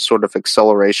weaknesses of sort of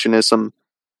accelerationism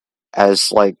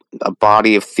as like a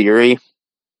body of theory.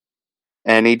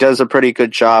 And he does a pretty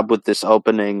good job with this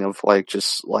opening of like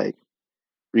just like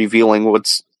revealing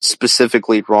what's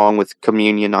specifically wrong with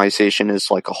communionization as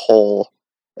like a whole,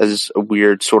 as a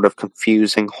weird sort of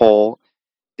confusing whole,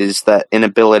 is that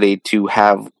inability to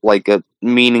have like a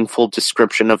meaningful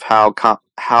description of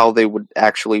how they would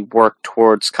actually work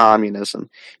towards communism,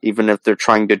 even if they're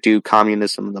trying to do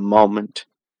communism in the moment.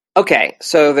 Okay,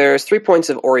 so there's 3 points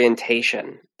of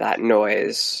orientation that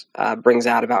Noyes brings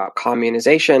out about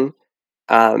communization.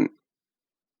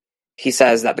 He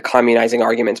says that the communizing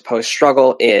arguments pose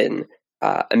struggle in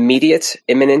immediate,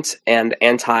 imminent, and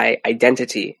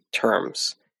anti-identity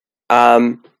terms.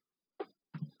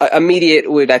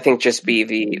 Immediate would, I think, just be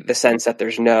the sense that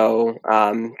there's no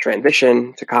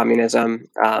transition to communism.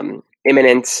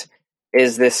 Imminent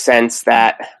is this sense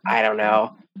that, I don't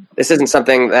know, this isn't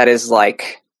something that is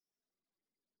like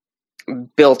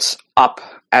built up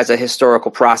as a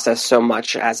historical process so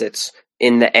much as it's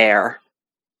in the air.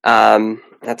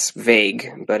 That's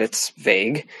vague, but it's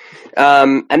vague.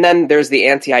 And then there's the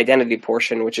anti-identity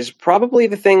portion, which is probably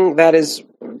the thing that is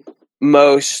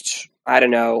most, I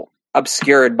don't know,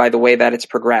 obscured by the way that it's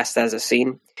progressed as a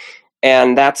scene.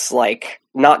 And that's like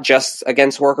not just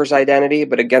against workers' identity,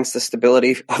 but against the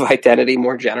stability of identity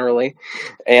more generally,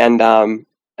 and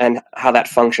how that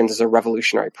functions as a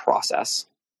revolutionary process.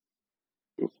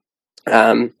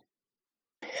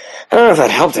 I don't know if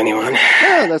that helped anyone.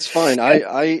 Yeah, that's fine.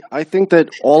 I think that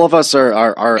all of us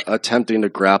are attempting to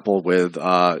grapple with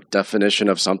definition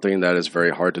of something that is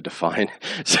very hard to define.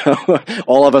 So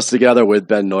all of us together with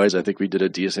Ben Noyes, I think we did a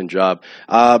decent job.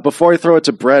 Before I throw it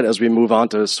to Brett, as we move on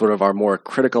to sort of our more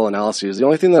critical analyses, the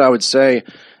only thing that I would say,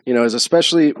 is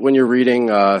especially when you're reading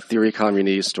Theory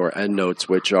Communiste or Endnotes,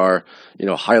 which are,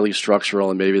 highly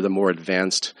structural and maybe the more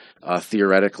advanced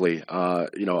theoretically,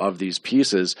 of these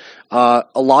pieces, a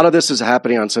lot of this is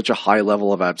happening on such a high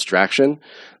level of abstraction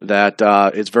that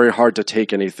it's very hard to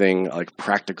take anything like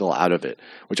practical out of it,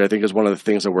 which I think is one of the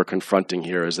things that we're confronting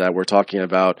here, is that we're talking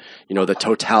about, the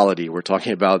totality, we're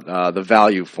talking about the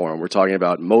value form, we're talking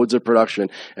about modes of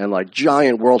production and like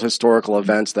giant world historical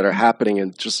events that are happening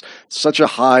in just such a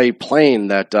high plane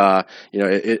that,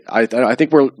 I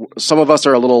think some of us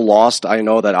are a little lost. I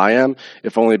know that I am,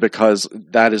 if only because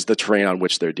that is the terrain on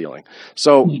which they're dealing.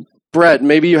 So, Brett,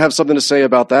 maybe you have something to say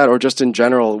about that, or just in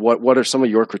general, what are some of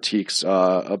your critiques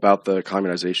about the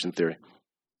communization theory?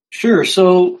 Sure.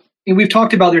 So we've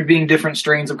talked about there being different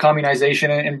strains of communization,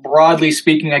 and broadly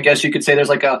speaking, I guess you could say there's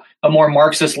like a more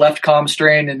Marxist left com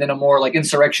strain, and then a more like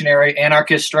insurrectionary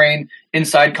anarchist strain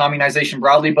inside communization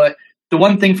broadly. But the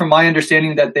one thing from my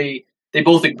understanding that they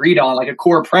both agreed on, like a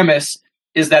core premise,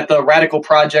 is that the radical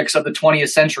projects of the 20th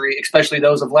century, especially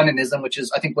those of Leninism, which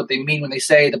is, I think, what they mean when they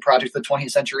say the projects of the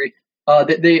 20th century,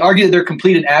 they argue that they're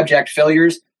complete and abject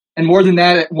failures. And more than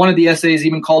that, one of the essays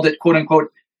even called it, quote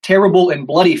unquote, terrible and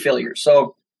bloody failures.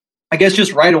 So I guess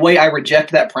just right away, I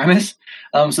reject that premise.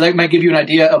 So that might give you an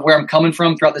idea of where I'm coming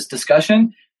from throughout this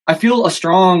discussion. I feel a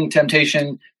strong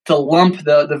temptation to lump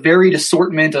the varied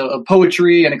assortment of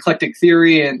poetry and eclectic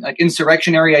theory and like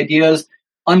insurrectionary ideas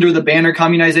under the banner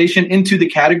communization into the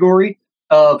category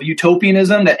of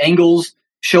utopianism that Engels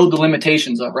showed the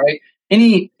limitations of, right?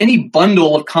 Any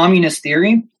bundle of communist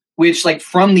theory, which like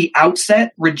from the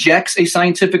outset rejects a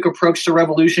scientific approach to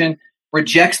revolution,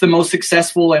 rejects the most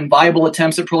successful and viable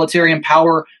attempts at proletarian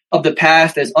power of the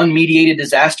past as unmediated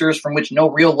disasters from which no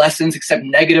real lessons except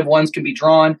negative ones can be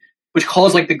drawn, which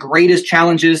calls like the greatest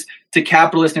challenges to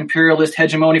capitalist imperialist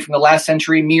hegemony from the last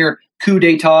century mere coup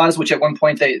d'etats, which at one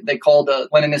point they called the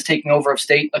Leninist taking over of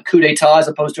state a coup d'etat as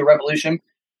opposed to a revolution,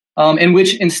 and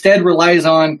which instead relies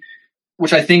on,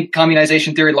 which I think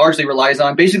communization theory largely relies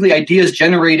on, basically ideas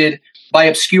generated by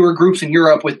obscure groups in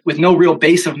Europe with no real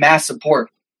base of mass support.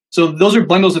 So those are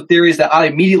bundles of theories that I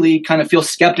immediately kind of feel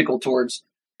skeptical towards,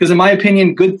 because in my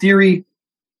opinion, good theory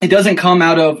it doesn't come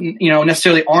out of,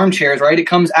 necessarily armchairs, right? It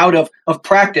comes out of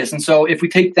practice. And so if we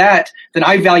take that, then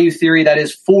I value theory that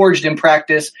is forged in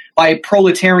practice by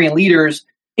proletarian leaders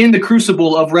in the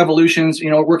crucible of revolutions,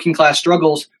 working class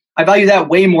struggles. I value that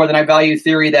way more than I value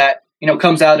theory that,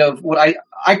 comes out of what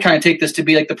I kind of take this to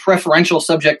be like the preferential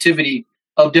subjectivity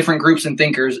of different groups and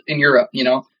thinkers in Europe,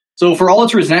 So for all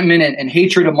its resentment and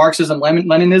hatred of Marxism,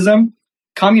 Leninism,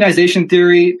 communization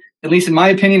theory, at least in my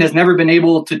opinion, has never been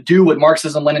able to do what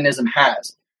Marxism-Leninism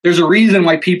has. There's a reason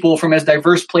why people from as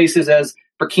diverse places as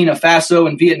Burkina Faso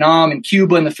and Vietnam and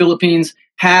Cuba and the Philippines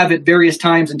have at various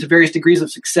times and to various degrees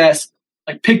of success,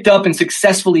 like picked up and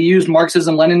successfully used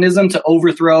Marxism-Leninism to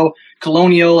overthrow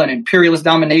colonial and imperialist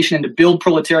domination and to build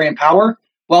proletarian power,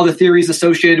 while the theories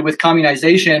associated with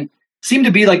communization seem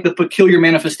to be like the peculiar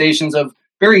manifestations of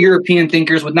very European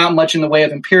thinkers with not much in the way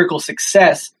of empirical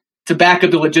success to back up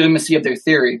the legitimacy of their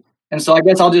theory. And so I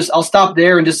guess I'll stop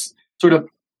there and just sort of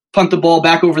punt the ball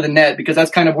back over the net, because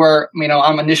that's kind of where,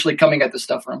 I'm initially coming at this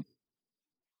stuff from.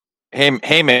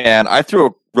 Hey man, I threw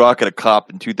a rock at a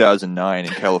cop in 2009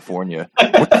 in California.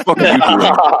 What the fuck are you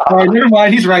doing? All right, never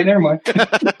mind. He's right. Never mind.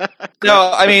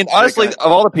 No, I mean, honestly, of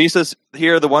all the pieces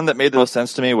here, the one that made the most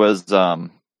sense to me was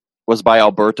by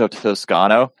Alberto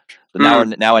Toscano,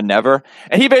 Now and Never.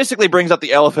 And he basically brings up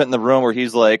the elephant in the room where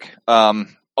he's like, a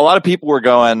lot of people were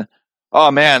going, oh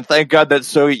man, thank God that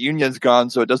Soviet Union's gone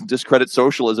so it doesn't discredit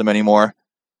socialism anymore,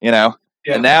 Yeah.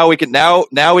 And now we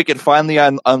can finally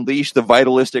unleash the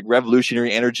vitalistic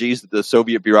revolutionary energies that the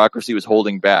Soviet bureaucracy was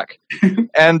holding back.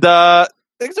 And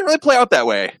things didn't really play out that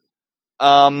way.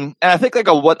 And I think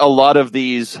what a lot of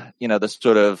these, the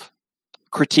sort of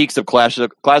critiques of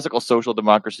classical social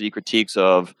democracy, critiques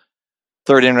of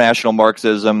Third International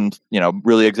Marxism,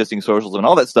 really existing socialism and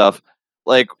all that stuff,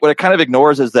 like what it kind of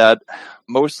ignores is that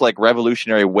most like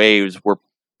revolutionary waves were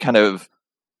kind of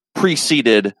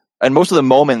preceded, and most of the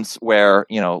moments where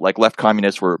like left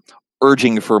communists were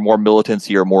urging for more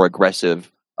militancy or more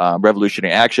aggressive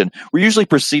revolutionary action were usually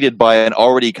preceded by an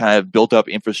already kind of built up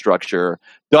infrastructure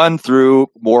done through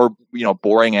more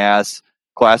boring ass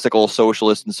classical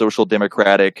socialist and social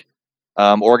democratic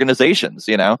organizations.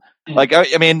 Like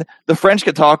I mean, the French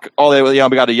could talk all day. We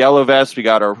got a yellow vest, we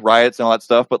got our riots and all that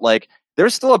stuff, but like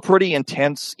there's still a pretty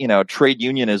intense, trade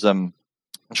union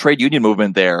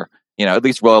movement there, at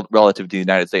least relative to the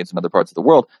United States and other parts of the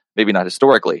world, maybe not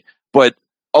historically. But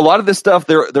a lot of this stuff,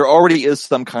 there already is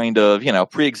some kind of,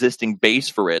 pre-existing base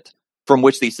for it from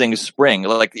which these things spring.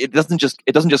 Like it doesn't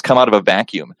just come out of a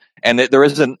vacuum. And there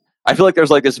isn't, I feel like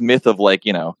there's like this myth of like,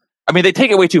 I mean, they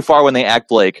take it way too far when they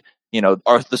act like,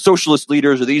 are the socialist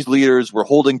leaders or these leaders were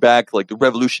holding back like the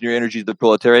revolutionary energies of the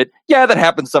proletariat. Yeah, that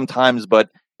happens sometimes, but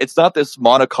it's not this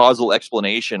monocausal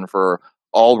explanation for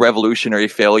all revolutionary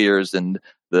failures and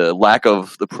the lack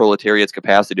of the proletariat's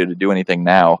capacity to do anything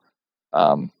now.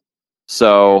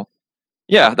 So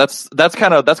yeah, that's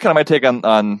kind of my take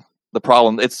on the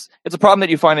problem. It's a problem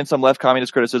that you find in some left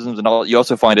communist criticisms, and you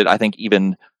also find it, I think,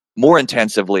 even more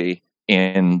intensively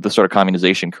in the sort of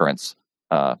communization currents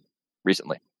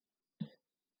recently.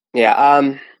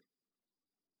 Yeah,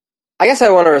 I guess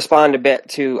I want to respond a bit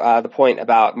to the point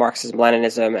about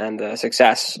Marxism-Leninism and the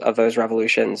success of those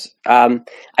revolutions.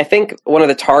 I think one of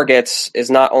the targets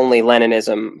is not only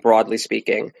Leninism, broadly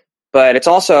speaking, but it's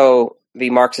also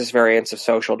the Marxist variants of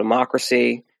social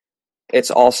democracy.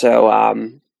 It's also,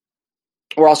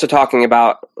 we're also talking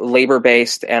about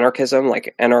labor-based anarchism,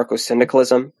 like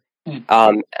anarcho-syndicalism.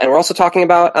 And we're also talking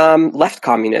about left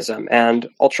communism and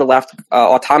ultra-left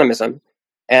autonomism.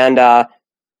 And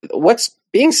what's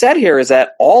being said here is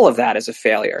that all of that is a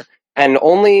failure, and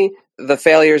only the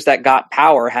failures that got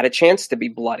power had a chance to be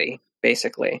bloody,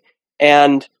 basically.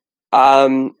 And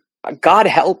God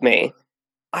help me,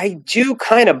 I do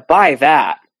kind of buy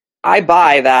that. I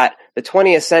buy that the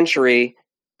 20th century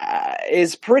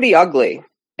is pretty ugly,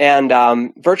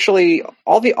 and virtually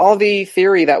all the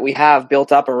theory that we have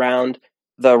built up around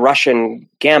the Russian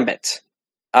gambit.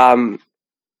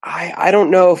 I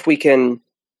don't know if we can.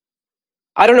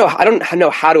 I don't know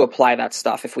how to apply that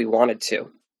stuff if we wanted to.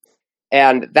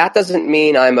 And that doesn't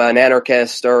mean I'm an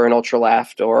anarchist or an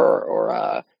ultra-left or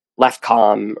a left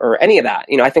com or any of that.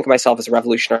 I think of myself as a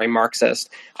revolutionary Marxist.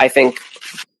 I think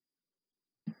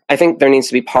there needs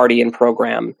to be party and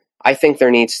program. I think there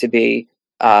needs to be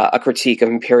a critique of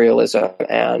imperialism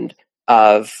and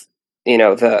of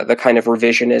the kind of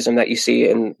revisionism that you see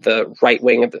in the right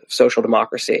wing of the social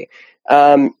democracy.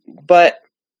 But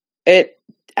it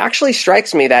actually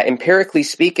strikes me that, empirically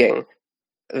speaking,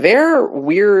 their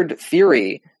weird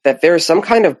theory that there's some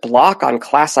kind of block on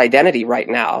class identity right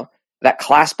now, that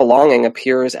class belonging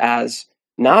appears as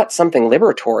not something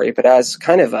liberatory, but as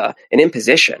kind of an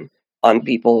imposition on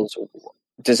people's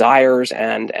desires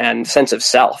and sense of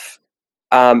self.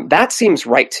 That seems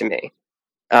right to me.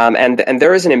 And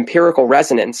there is an empirical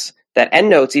resonance that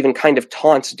EndNotes even kind of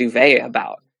taunts Duvet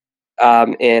about.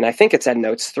 And I think it's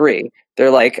EndNotes 3.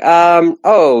 They're like,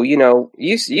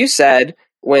 you said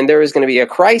when there was going to be a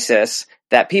crisis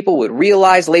that people would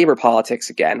realize labor politics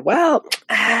again. Well,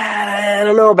 I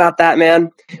don't know about that,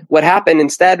 man. What happened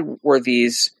instead were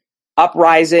these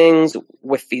uprisings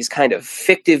with these kind of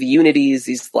fictive unities,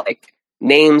 these like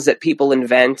names that people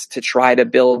invent to try to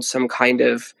build some kind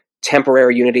of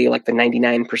temporary unity, like the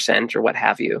 99% or what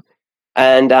have you.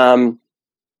 And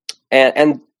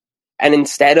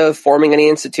instead of forming any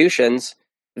institutions,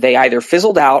 they either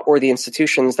fizzled out or the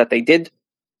institutions that they did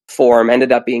form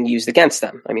ended up being used against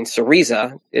them. I mean,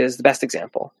 Syriza is the best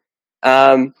example.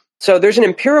 So there's an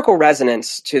empirical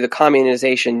resonance to the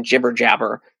communization jibber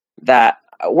jabber that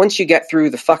once you get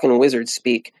through the fucking wizard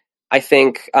speak, I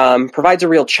think provides a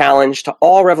real challenge to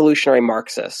all revolutionary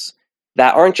Marxists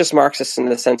that aren't just Marxists in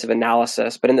the sense of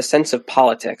analysis, but in the sense of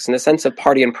politics, in the sense of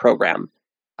party and program.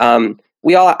 I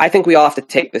think we all have to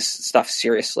take this stuff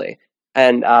seriously.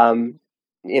 And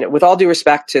with all due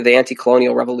respect to the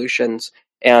anti-colonial revolutions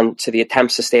and to the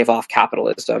attempts to stave off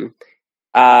capitalism,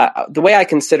 the way I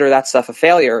consider that stuff a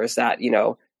failure is that,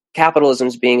 capitalism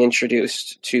is being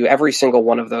introduced to every single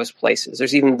one of those places.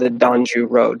 There's even the Donju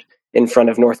Road in front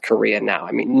of North Korea now.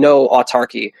 I mean, no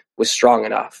autarky was strong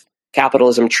enough.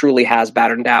 Capitalism truly has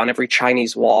battered down every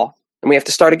Chinese wall, and we have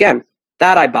to start again.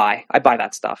 That I buy. I buy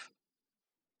that stuff.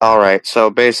 All right, so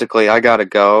basically I gotta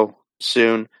go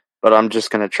soon, but I'm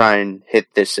just gonna try and hit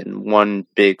this in one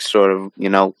big sort of,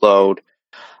 load.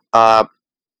 The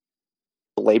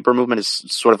labor movement is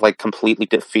sort of like completely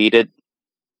defeated,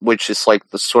 which is like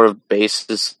the sort of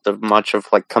basis of much of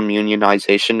like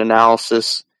communizer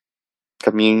analysis.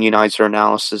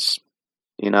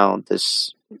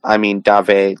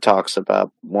 Dave talks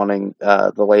about wanting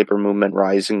the labor movement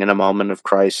rising in a moment of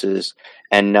crisis,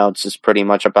 and EndNotes is pretty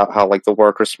much about how like the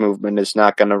workers' movement is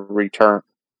not going to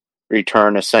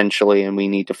return essentially, and we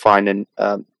need to find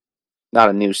not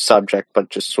a new subject, but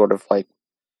just sort of like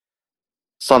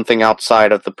something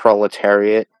outside of the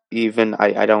proletariat. Even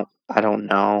I don't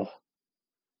know,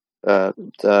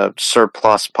 the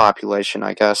surplus population,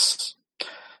 I guess,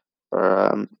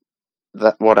 or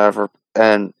that whatever.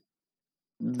 And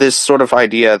this sort of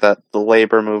idea that the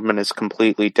labor movement is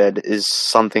completely dead is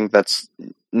something that's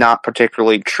not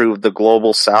particularly true of the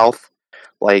global South.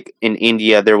 Like in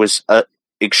India, there was a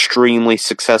extremely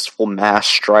successful mass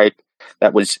strike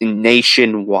that was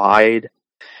nationwide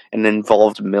and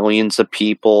involved millions of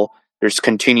people. There's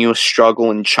continuous struggle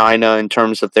in China in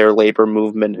terms of their labor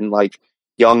movement, and like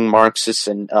young Marxists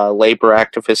and labor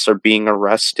activists are being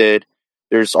arrested.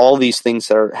 There's all these things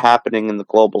that are happening in the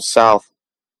global South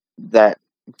that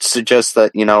suggest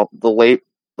that, the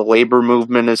labor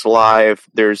movement is alive.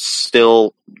 There's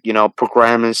still,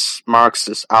 programmist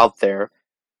Marxists out there.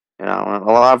 A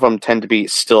lot of them tend to be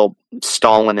still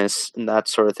Stalinists and that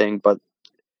sort of thing, but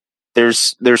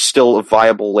there's still a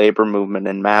viable labor movement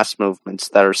and mass movements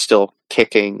that are still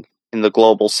kicking in the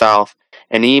global South.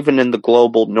 And even in the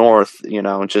global North,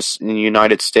 just in the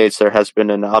United States, there has been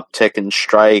an uptick in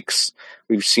strikes.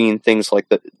 We've seen things like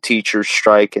the teachers'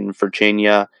 strike in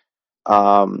Virginia,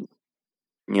 a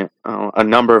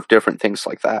number of different things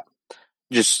like that.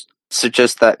 Just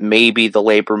suggest that maybe the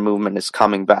labor movement is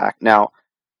coming back. Now,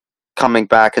 coming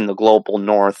back in the global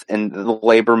North, and the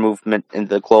labor movement in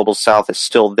the global South is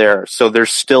still there. So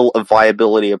there's still a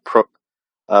viability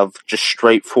of just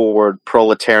straightforward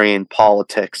proletarian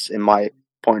politics, in my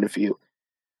point of view,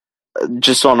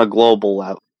 just on a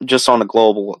global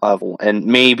level. And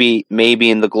maybe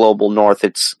in the global North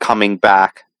it's coming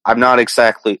back. I'm not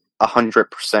exactly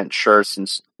 100% sure,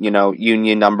 since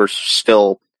union numbers are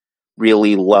still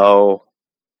really low,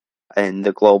 and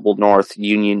the global North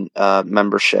union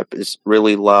membership is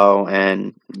really low,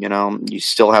 and you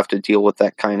still have to deal with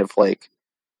that kind of like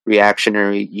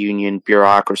reactionary union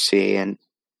bureaucracy, and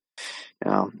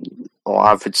a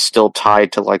lot of it's still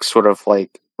tied to like sort of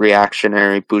like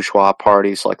reactionary bourgeois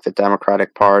parties like the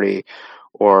Democratic Party,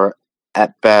 or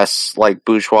at best like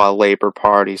bourgeois labor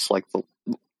parties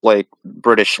like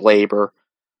British Labour.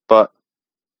 But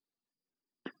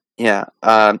yeah,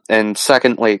 and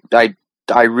secondly,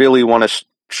 I really want to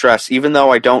stress, even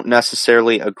though I don't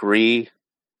necessarily agree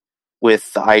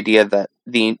with the idea that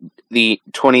the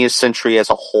 20th century as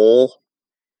a whole,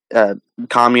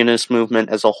 communist movement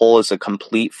as a whole, is a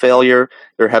complete failure.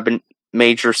 There have been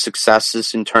major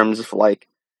successes in terms of like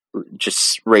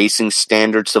just raising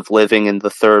standards of living in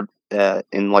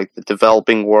in like the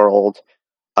developing world,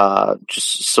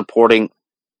 just supporting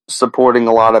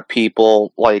a lot of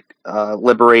people, like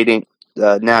liberating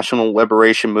national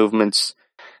liberation movements,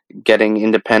 getting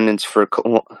independence for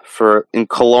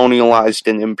colonialized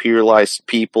and imperialized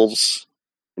peoples,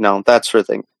 that sort of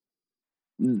thing.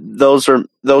 Those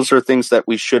are things that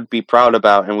we should be proud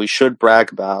about and we should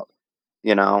brag about,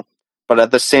 But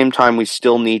at the same time, we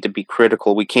still need to be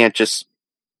critical. We can't just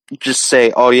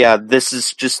say, "Oh yeah, this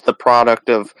is just the product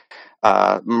of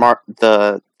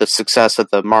the success of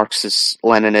the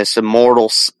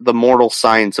Marxist-Leninists, the mortal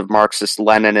science of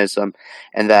Marxist-Leninism,"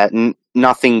 and that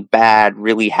nothing bad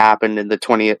really happened in the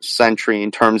 20th century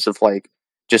in terms of like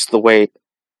just the way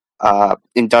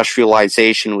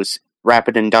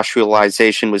rapid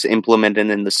industrialization was implemented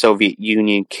in the Soviet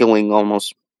Union, killing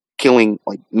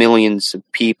like millions of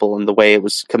people, and the way it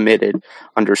was committed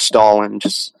under Stalin.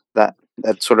 Just that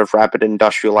sort of rapid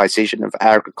industrialization of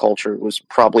agriculture was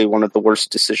probably one of the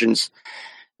worst decisions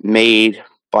made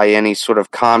by any sort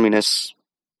of communist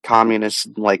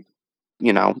like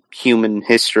human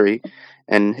history,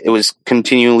 and it was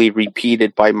continually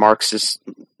repeated by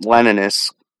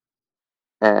Marxist-Leninists,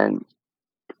 and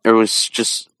there was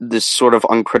just this sort of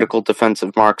uncritical defense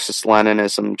of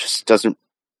Marxist-Leninism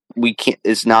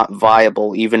is not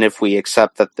viable, even if we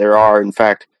accept that there are in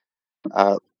fact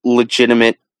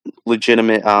legitimate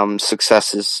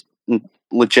successes,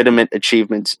 legitimate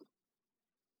achievements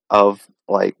of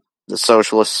like the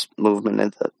socialist movement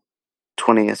in the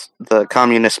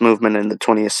communist movement in the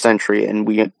 20th century, and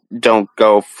we don't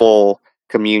go full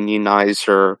communionize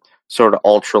or sort of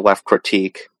ultra left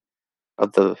critique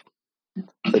of the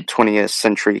 20th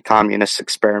century communist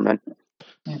experiment.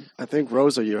 I think,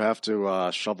 Rosa, you have to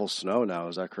shovel snow now.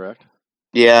 Is that correct?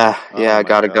 Yeah, I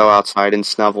got to go outside and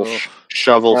shovel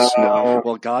snow.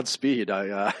 Well, Godspeed.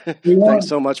 Thanks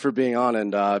so much for being on.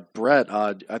 And Brett,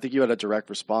 I think you had a direct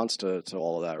response to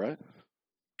all of that, right?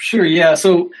 Sure, yeah.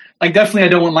 So, like, definitely I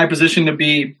don't want my position to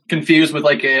be confused with,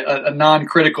 like, a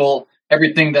non-critical,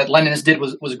 everything that Leninist did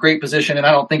was a great position, and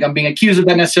I don't think I'm being accused of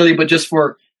that necessarily, but just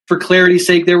for clarity's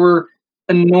sake, there were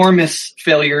enormous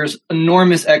failures,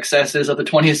 enormous excesses of the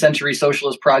 20th century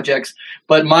socialist projects.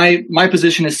 But my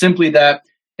position is simply that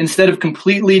instead of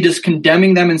completely just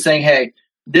condemning them and saying, hey,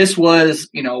 this was,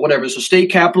 whatever, so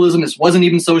state capitalism, this wasn't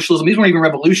even socialism, these weren't even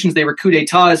revolutions, they were coups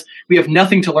d'etats, we have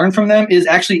nothing to learn from them, is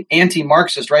actually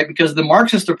anti-Marxist, right? Because the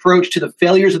Marxist approach to the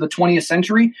failures of the 20th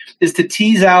century is to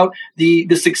tease out the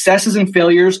successes and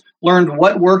failures, learn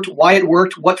what worked, why it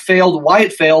worked, what failed, why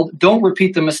it failed, don't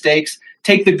repeat the mistakes,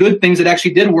 take the good things that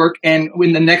actually did work, and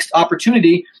in the next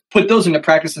opportunity, put those into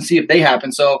practice and see if they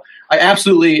happen. So I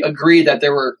absolutely agree that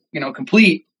there were,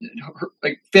 complete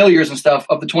like failures and stuff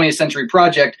of the 20th century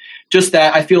project. Just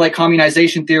that I feel like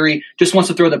communization theory just wants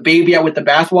to throw the baby out with the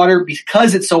bathwater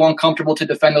because it's so uncomfortable to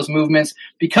defend those movements,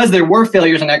 because there were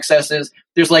failures and excesses.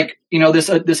 There's like,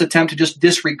 this attempt to just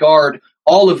disregard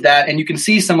all of that. And you can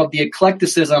see some of the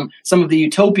eclecticism, some of the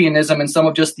utopianism, and some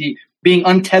of just the being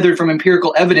untethered from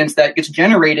empirical evidence that gets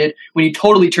generated when you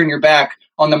totally turn your back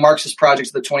on the Marxist projects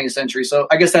of the 20th century. So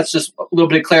I guess that's just a little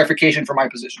bit of clarification for my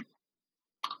position.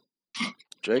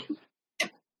 Jake?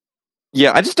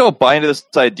 Yeah, I just don't buy into this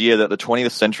idea that the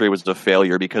 20th century was a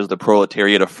failure because the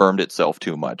proletariat affirmed itself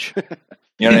too much.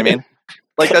 You know what I mean?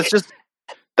 Like that's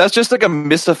just like a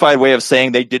mystified way of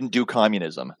saying they didn't do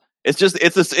communism. It's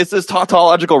this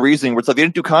tautological reasoning where it's like they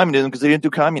didn't do communism because they didn't do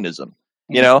communism.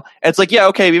 And it's like, yeah,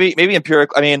 okay, maybe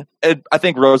empirical. I mean, I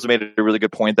think Rosa made a really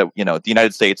good point that, the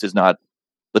United States is not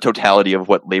the totality of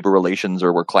what labor relations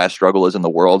or where class struggle is in the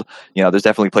world. There's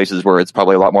definitely places where it's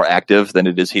probably a lot more active than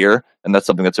it is here. And that's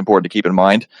something that's important to keep in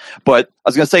mind. But I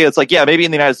was going to say, it's like, yeah, maybe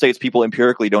in the United States, people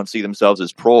empirically don't see themselves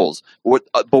as proles. But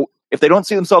if they don't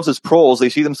see themselves as proles, they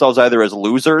see themselves either as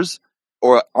losers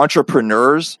or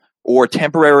entrepreneurs or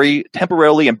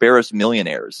temporarily embarrassed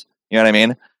millionaires. You know what I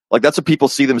mean? Like that's what people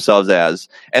see themselves as.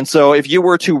 And so if you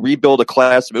were to rebuild a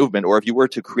class movement, or if you were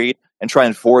to create and try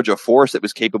and forge a force that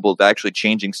was capable of actually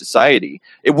changing society,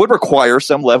 it would require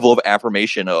some level of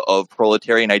affirmation of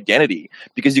proletarian identity,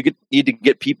 because you need to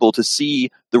get people to see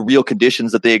the real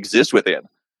conditions that they exist within,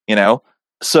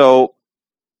 So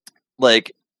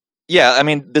like, yeah, I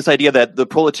mean, this idea that the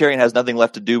proletariat has nothing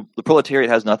left to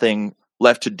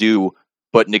do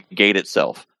but negate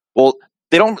itself. Well,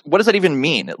 what does that even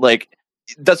mean? Like,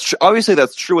 obviously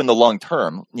that's true in the long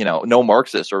term. No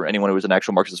Marxist or anyone who is an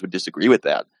actual Marxist would disagree with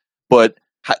that. But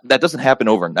that doesn't happen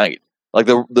overnight. Like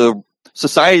the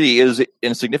society is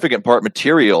in significant part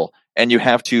material, and you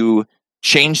have to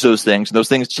change those things. And those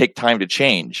things take time to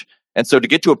change. And so to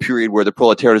get to a period where the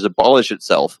proletariat has abolished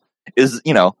itself is,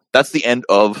 that's the end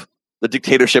of the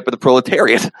dictatorship of the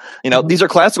proletariat. These are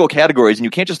classical categories, and you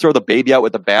can't just throw the baby out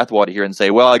with the bathwater here and say,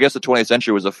 well, I guess the 20th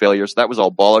century was a failure, so that was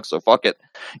all bollocks, so fuck it.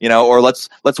 Or let's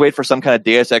wait for some kind of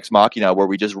Deus Ex Machina where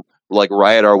we just like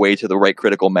riot our way to the right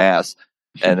critical mass,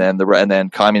 and then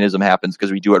communism happens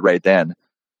because we do it right then.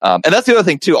 And that's the other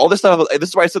thing too. All this stuff. This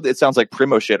is why I said it sounds like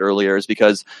Primo shit earlier, is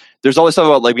because there's all this stuff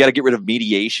about like we got to get rid of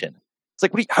mediation.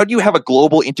 It's like, how do you have a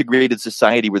global integrated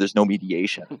society where there's no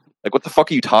mediation? Like, what the fuck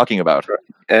are you talking about?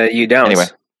 You don't. Anyway,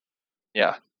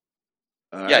 yeah,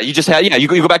 you just had you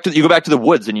go back to the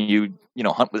woods and you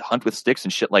hunt with sticks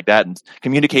and shit like that and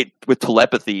communicate with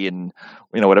telepathy and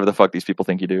whatever the fuck these people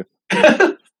think you do.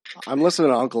 I'm listening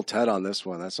to Uncle Ted on this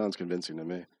one. That sounds convincing to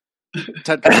me.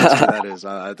 Ted Kaczynski, that is.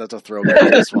 That's a throwback to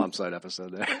the Swamp Side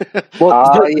episode there.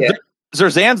 Well, yeah.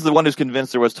 Zerzan's the one who's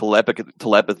convinced there was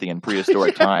telepathy in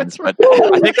prehistoric times. Right.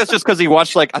 But I think that's just because he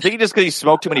watched because he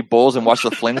smoked too many bowls and watched the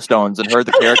Flintstones and heard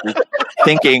the characters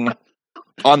thinking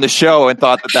on the show and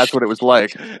thought that that's what it was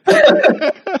like.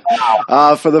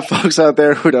 For the folks out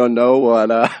there who don't know what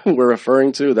we're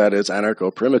referring to, that is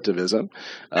anarcho-primitivism,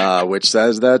 which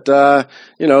says that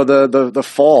the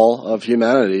fall of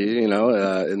humanity,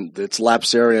 in its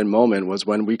lapsarian moment, was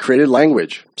when we created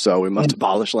language. So we must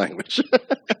abolish language.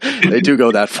 They do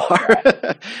go that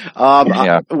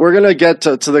far. We're going to get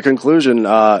to the conclusion,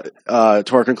 to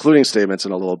our concluding statements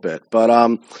in a little bit,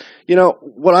 but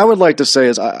what I would like to say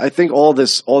is I think all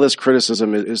this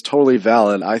criticism is totally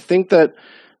valid. I think that,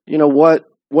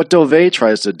 what Dauvé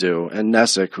tries to do, and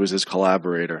Nesic, who's his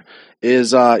collaborator,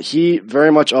 is he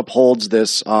very much upholds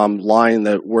this line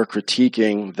that we're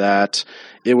critiquing, that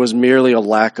it was merely a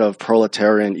lack of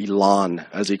proletarian elan,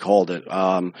 as he called it,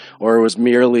 or it was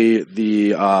merely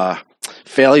the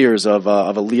failures of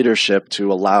a leadership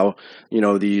to allow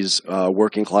these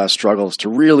working class struggles to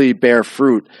really bear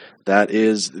fruit. That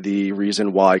is the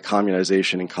reason why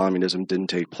communization and communism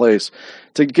didn't take place.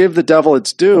 To give the devil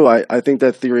its due, I think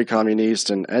that Theory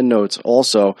Communiste and Endnotes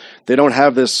also, they don't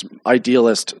have this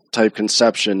idealist type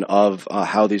conception of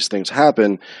how these things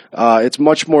happen. It's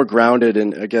much more grounded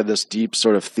in, again, this deep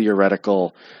sort of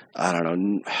theoretical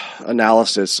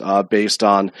analysis based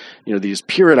on these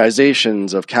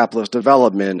periodizations of capitalist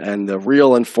development and the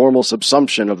real and formal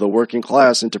subsumption of the working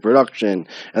class into production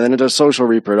and then into social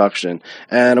reproduction,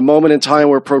 and a moment in time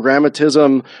where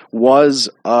programmatism was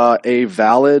a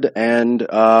valid and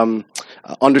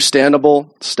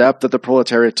understandable step that the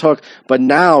proletariat took. But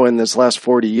now in this last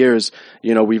 40 years,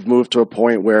 we've moved to a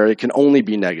point where it can only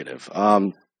be negative.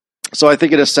 So I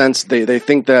think in a sense they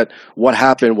think that what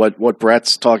happened, what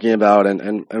Brett's talking about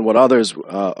and what others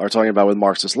are talking about with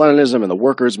Marxist-Leninism and the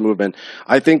workers' movement,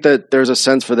 I think that there's a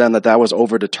sense for them that was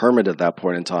overdetermined at that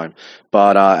point in time.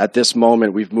 But at this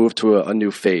moment, we've moved to a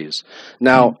new phase.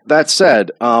 Now, that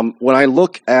said, when I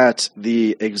look at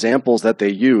the examples that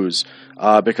they use,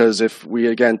 because if we,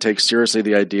 again, take seriously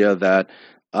the idea that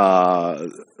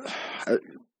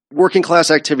working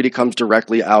class activity comes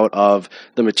directly out of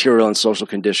the material and social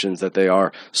conditions that they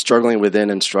are struggling within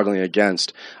and struggling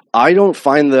against, I don't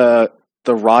find the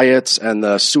riots and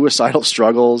the suicidal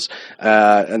struggles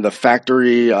and the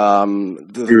factory,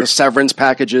 the severance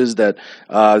packages that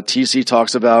TC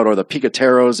talks about, or the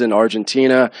piqueteros in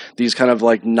Argentina, these kind of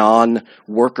like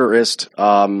non-workerist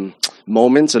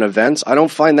moments and events, I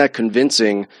don't find that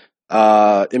convincing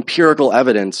empirical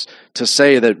evidence to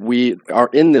say that we are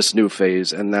in this new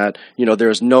phase and that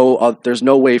there's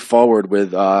no way forward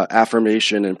with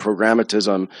affirmation and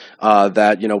programmatism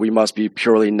that we must be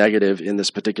purely negative in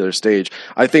this particular stage.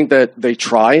 I think that they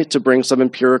try to bring some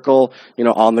empirical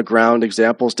on the ground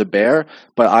examples to bear,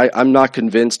 but I'm not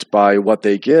convinced by what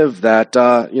they give that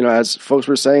as folks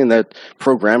were saying, that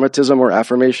programmatism or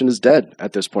affirmation is dead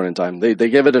at this point in time. They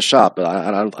give it a shot, but I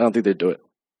don't think they do it.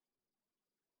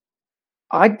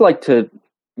 I'd like to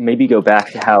maybe go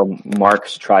back to how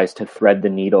Marx tries to thread the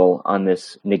needle on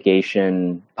this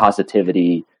negation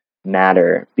positivity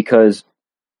matter, because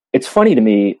it's funny to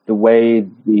me the way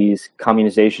these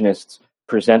communizationists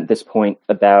present this point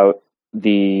about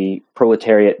the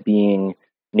proletariat being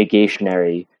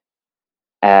negationary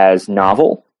as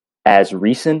novel, as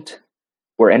recent,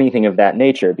 or anything of that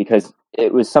nature, because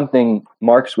it was something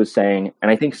Marx was saying,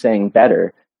 and I think saying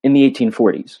better, in the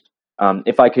 1840s.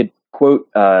 If I could quote,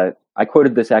 I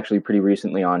quoted this actually pretty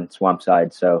recently on Swamp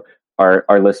Side, so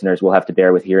our listeners will have to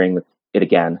bear with hearing it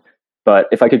again. But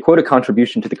if I could quote a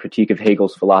contribution to the critique of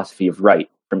Hegel's philosophy of right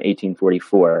from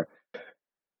 1844,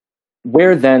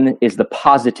 where then is the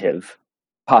positive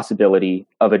possibility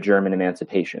of a German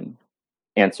emancipation?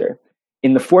 Answer: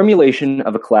 in the formulation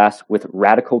of a class with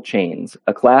radical chains,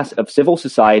 a class of civil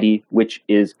society which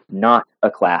is not a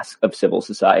class of civil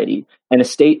society, an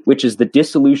estate which is the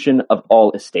dissolution of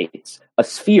all estates, a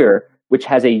sphere which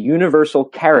has a universal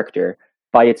character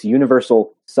by its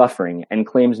universal suffering and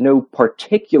claims no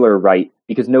particular right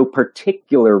because no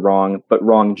particular wrong, but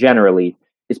wrong generally,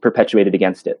 is perpetuated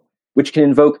against it, which can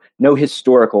invoke no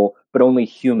historical but only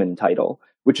human title,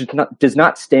 which does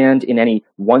not stand in any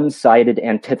one-sided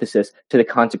antithesis to the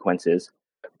consequences,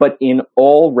 but in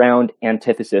all-round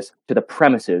antithesis to the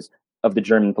premises of the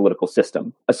German political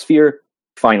system. A sphere,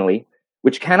 finally,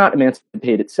 which cannot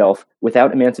emancipate itself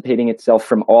without emancipating itself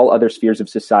from all other spheres of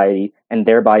society and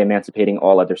thereby emancipating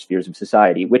all other spheres of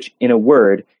society, which, in a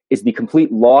word, is the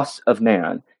complete loss of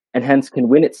man, and hence can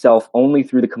win itself only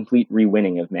through the complete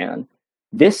re-winning of man.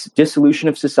 This dissolution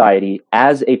of society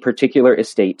as a particular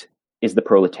estate is the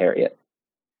proletariat.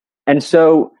 And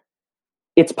so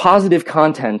its positive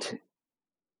content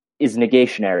is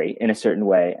negationary in a certain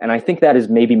way. And I think that is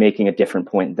maybe making a different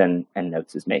point than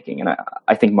Endnotes is making. And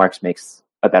I think Marx makes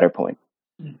a better point.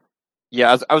 Yeah,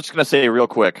 I was just going to say real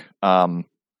quick.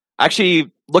 Actually,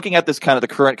 looking at this kind of the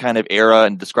current kind of era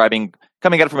and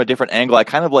coming at it from a different angle, I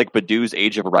kind of like Badou's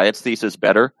Age of Riots thesis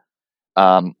better,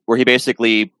 where he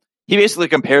basically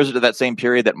compares it to that same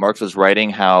period that Marx was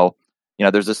writing, how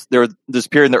there's this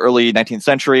period in the early 19th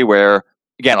century where,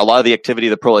 again, a lot of the activity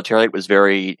of the proletariat was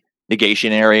very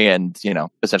negationary and,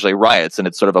 essentially riots. And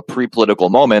it's sort of a pre-political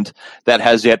moment that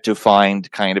has yet to find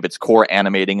kind of its core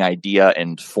animating idea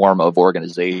and form of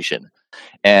organization.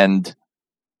 And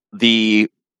I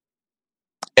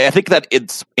think that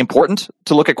it's important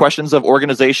to look at questions of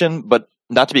organization, but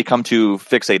not to become too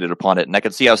fixated upon it. And I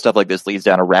can see how stuff like this leads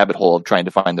down a rabbit hole of trying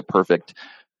to find the perfect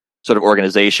sort of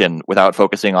organization without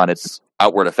focusing on its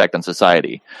outward effect on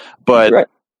society. But right.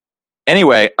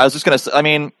 Anyway, I was just going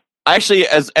to, actually,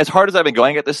 as hard as I've been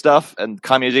going at this stuff and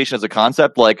communization as a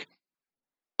concept, like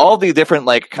all the different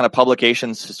like kind of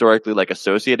publications historically like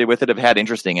associated with it have had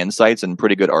interesting insights and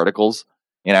pretty good articles,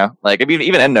 like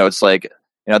even Endnotes, like,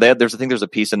 there's a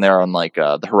piece in there on like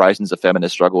the horizons of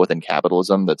feminist struggle within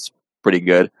capitalism. That's pretty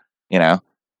good,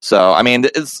 So,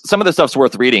 some of the stuff's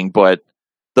worth reading, but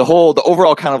the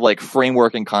overall kind of like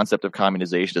framework and concept of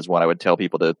communization is what I would tell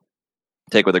people to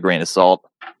take with a grain of salt.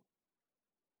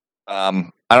 I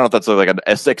don't know if that's like an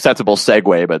acceptable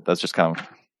segue, but that's just kind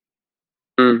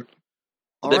of.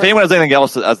 If anyone has anything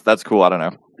else, that's cool. I don't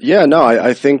know. Yeah, no,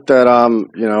 I think that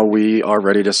we are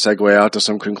ready to segue out to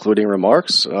some concluding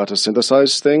remarks to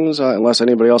synthesize things. Unless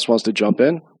anybody else wants to jump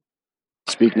in,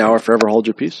 speak now or forever hold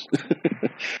your peace.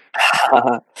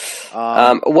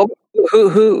 What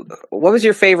was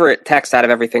your favorite text out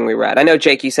of everything we read? I know,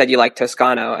 Jake, you said you like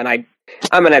Toscano, and I'm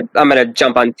gonna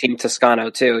jump on Team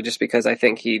Toscano too, just because I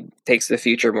think he takes the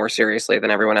future more seriously than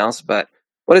everyone else. But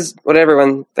what did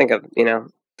everyone think of, in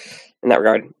that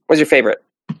regard? What's your favorite?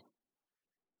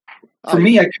 For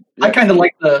me, I kind of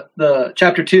like the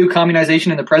chapter 2,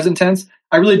 communization in the present tense.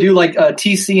 I really do like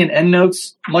TC and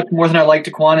Endnotes much more than I like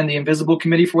Daquan and the Invisible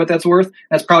Committee, for what that's worth.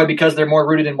 That's probably because they're more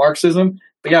rooted in Marxism.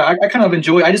 But yeah, I kind of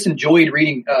just enjoyed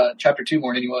reading chapter 2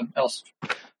 more than anyone else.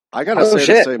 I gotta say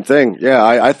the same thing. Yeah,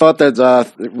 I thought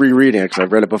that rereading it, because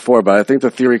I've read it before, but I think the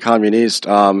Theory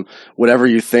Communiste, whatever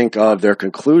you think of their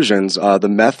conclusions, the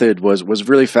method was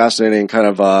really fascinating. Kind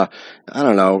of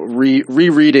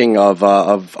rereading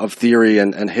of theory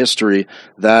and history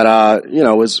that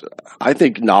was, I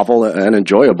think, novel and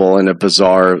enjoyable in a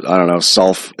bizarre,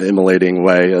 self-immolating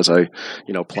way as I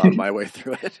plowed my way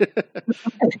through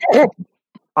it.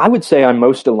 I would say I'm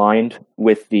most aligned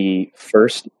with the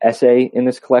first essay in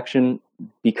this collection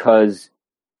because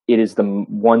it is the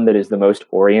one that is the most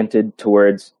oriented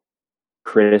towards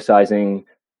criticizing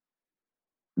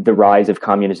the rise of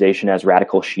communization as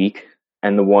radical chic,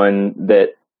 and the one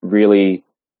that really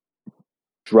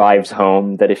drives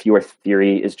home that if your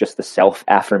theory is just the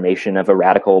self-affirmation of a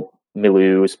radical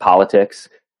milieu's politics,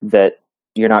 that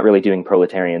you're not really doing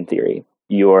proletarian theory.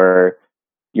 You're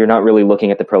not really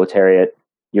looking at the proletariat.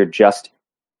 You're just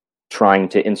trying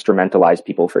to instrumentalize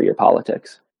people for your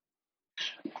politics.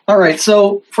 All right.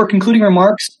 So for concluding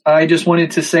remarks, I just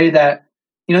wanted to say that,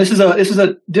 this is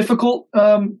a difficult,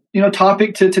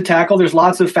 topic to tackle. There's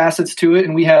lots of facets to it,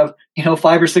 and we have,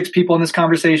 5 or 6 people in this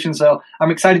conversation. So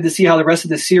I'm excited to see how the rest of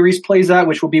the series plays out,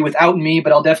 which will be without me,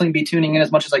 but I'll definitely be tuning in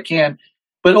as much as I can.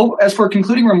 But as for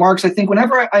concluding remarks, I think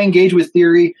whenever I engage with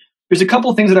theory, there's a couple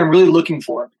of things that I'm really looking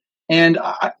for. And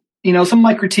some of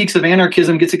my critiques of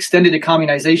anarchism gets extended to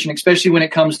communization, especially when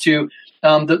it comes to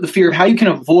the fear of how you can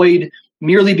avoid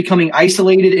merely becoming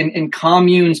isolated in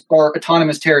communes or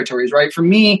autonomous territories, right? For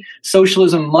me,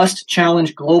 socialism must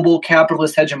challenge global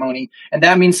capitalist hegemony. And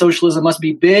that means socialism must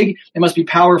be big, it must be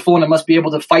powerful, and it must be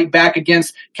able to fight back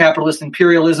against capitalist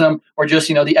imperialism or just,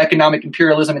 the economic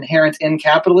imperialism inherent in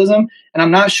capitalism. And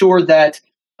I'm not sure that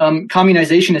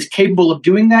communization is capable of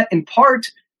doing that, in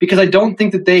part because I don't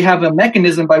think that they have a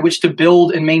mechanism by which to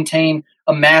build and maintain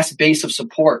a mass base of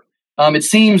support. It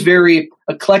seems very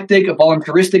eclectic,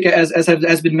 voluntaristic, as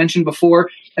has been mentioned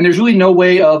before, and there's really no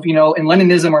way of, in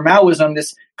Leninism or Maoism,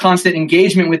 this constant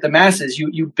engagement with the masses.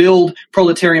 You build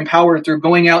proletarian power through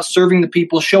going out, serving the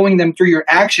people, showing them through your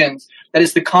actions that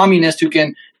it's the communist who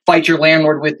can fight your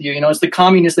landlord with you. It's the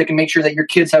communist that can make sure that your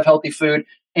kids have healthy food,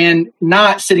 and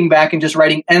not sitting back and just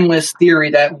writing endless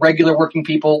theory that regular working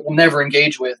people will never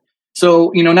engage with.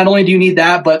 So, not only do you need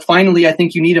that, but finally, I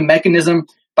think you need a mechanism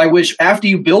by which, after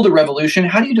you build a revolution,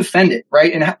 how do you defend it,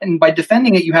 right? And by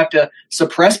defending it, you have to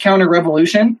suppress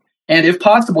counter-revolution, and if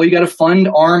possible, you got to fund,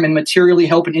 arm, and materially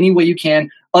help in any way you can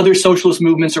other socialist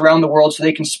movements around the world so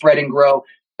they can spread and grow.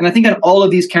 And I think on all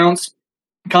of these counts,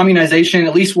 communization,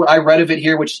 at least what I read of it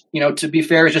here, which, to be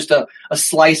fair, is just a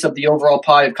slice of the overall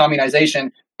pie of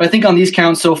communization. But I think on these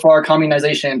counts so far,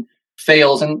 communization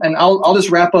fails. And I'll just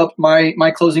wrap up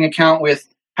my closing account with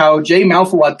how J.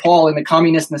 Malfawad Paul in The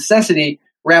Communist Necessity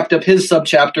wrapped up his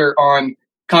subchapter on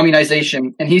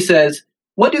communization. And he says,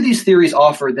 what do these theories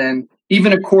offer then,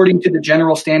 even according to the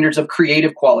general standards of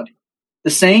creative quality? The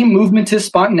same movementist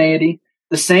spontaneity,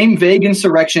 the same vague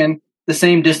insurrection, the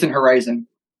same distant horizon.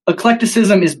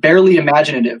 Eclecticism is barely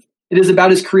imaginative. It is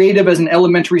about as creative as an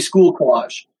elementary school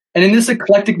collage. And in this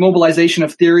eclectic mobilization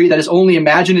of theory that is only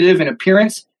imaginative in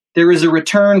appearance, there is a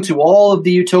return to all of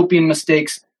the utopian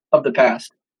mistakes of the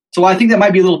past. So I think that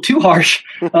might be a little too harsh.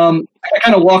 I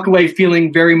kind of walk away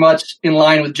feeling very much in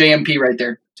line with JMP right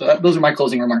there. So those are my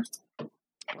closing remarks.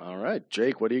 All right,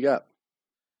 Jake, what do you got?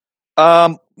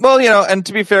 Well, and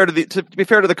to be fair to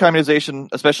the communization,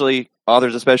 especially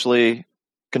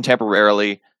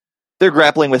contemporarily, they're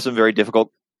grappling with some very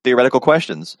difficult theoretical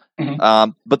questions.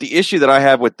 Mm-hmm. But the issue that I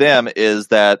have with them is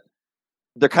that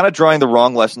they're kind of drawing the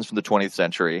wrong lessons from the 20th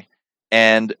century,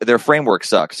 and their framework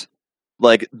sucks.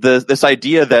 Like this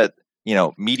idea that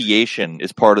mediation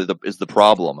is the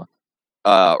problem,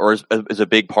 or is a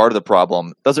big part of the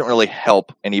problem, doesn't really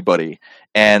help anybody.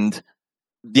 And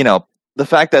the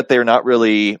fact that they're not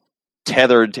really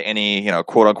tethered to any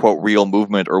quote unquote real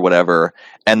movement or whatever,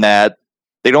 and that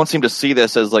they don't seem to see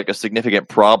this as like a significant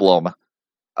problem.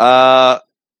 It's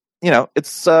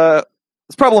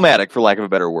problematic, for lack of a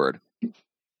better word.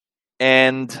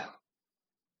 And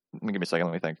give me a second,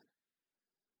 let me think.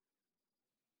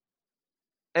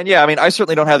 And yeah, I mean, I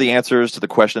certainly don't have the answers to the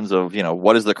questions of,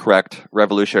 what is the correct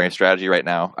revolutionary strategy right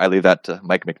now. I leave that to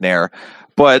Mike McNair.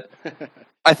 But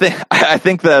I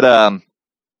think that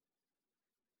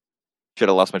should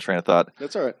have lost my train of thought.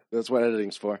 That's all right. That's what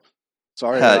editing's for.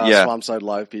 Sorry, Swampside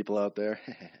Live people out there.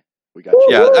 We got you.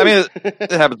 Yeah, I mean,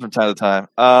 it happens from time to time.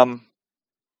 I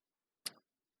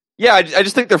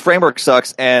just think their framework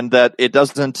sucks, and that it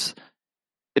doesn't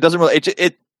really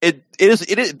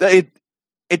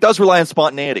it does rely on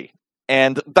spontaneity,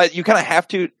 and that you kind of have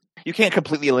to. You can't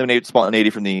completely eliminate spontaneity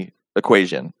from the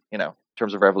equation, in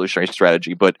terms of revolutionary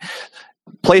strategy, but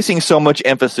placing so much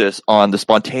emphasis on the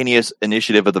spontaneous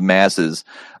initiative of the masses,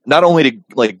 not only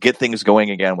to get things going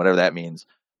again, whatever that means,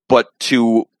 but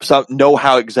to know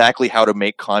how to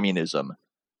make communism.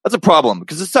 That's a problem,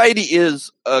 because society is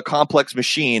a complex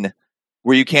machine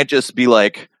where you can't just be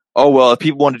like, oh, well, if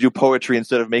people want to do poetry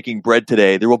instead of making bread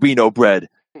today, there will be no bread.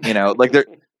 It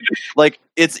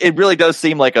really does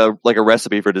seem like a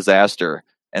recipe for disaster.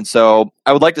 And so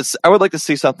I would like to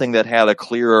see something that had a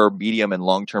clearer medium and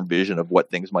long-term vision of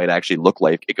what things might actually look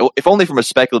like, if only from a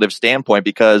speculative standpoint,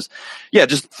 because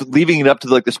just leaving it up to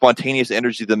the spontaneous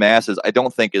energy of the masses, I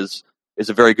don't think is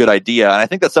a very good idea. And I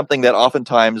think that's something that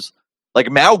oftentimes,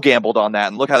 Mao gambled on that,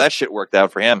 and look how that shit worked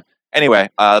out for him. Anyway,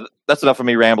 that's enough of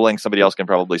me rambling. Somebody else can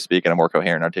probably speak in a more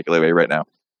coherent, articulate way right now.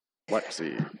 Let's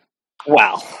see.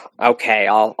 Well, okay,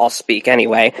 I'll speak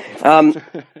anyway.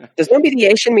 Does no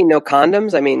mediation mean no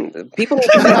condoms? I mean, people need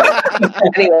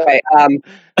to anyway.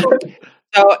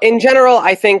 So in general,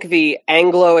 I think the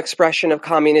Anglo expression of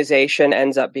communization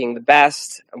ends up being the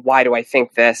best. Why do I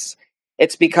think this?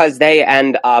 It's because they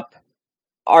end up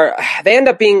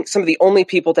being some of the only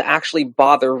people to actually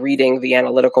bother reading the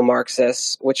analytical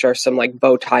Marxists, which are some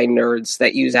bow tie nerds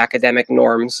that use academic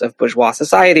norms of bourgeois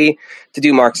society to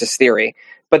do Marxist theory.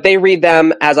 But they read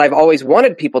them as I've always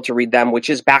wanted people to read them, which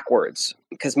is backwards,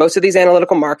 because most of these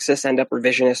analytical Marxists end up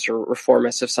revisionist or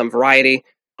reformists of some variety,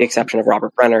 the exception of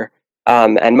Robert Brenner.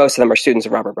 and most of them are students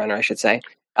of Robert Brenner, I should say,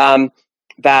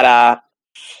 that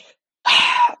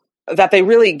they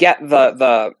really get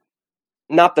the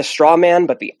not the straw man,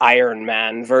 but the Iron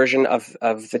Man version of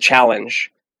the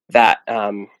challenge that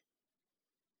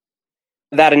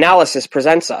that analysis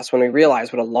presents us when we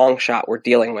realize what a long shot we're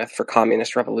dealing with for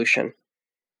communist revolution.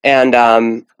 And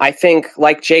I think,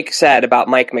 like Jake said about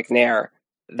Mike McNair,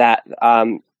 that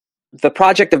the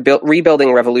project of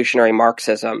rebuilding revolutionary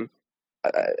Marxism,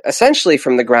 essentially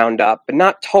from the ground up, but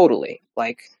not totally,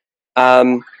 but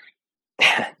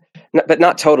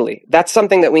not totally. That's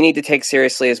something that we need to take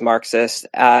seriously as Marxists.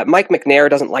 Mike McNair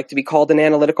doesn't like to be called an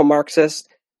analytical Marxist,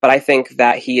 but I think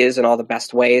that he is in all the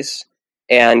best ways.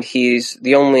 And he's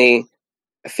the only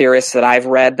theorist that I've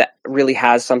read that really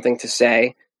has something to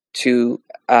say to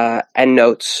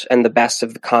endnotes and the best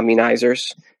of the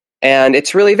communizers. And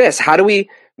it's really this: how do we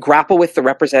grapple with the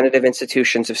representative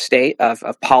institutions of state,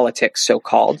 of politics,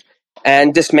 so-called,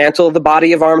 and dismantle the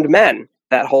body of armed men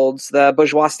that holds the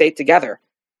bourgeois state together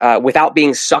without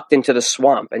being sucked into the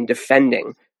swamp and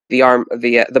defending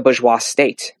the bourgeois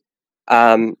state?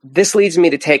 This leads me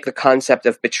to take the concept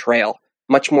of betrayal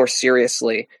much more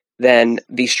seriously than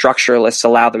the structuralists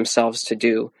allow themselves to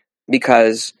do,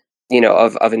 because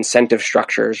of incentive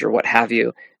structures or what have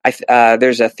you.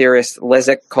 There's a theorist,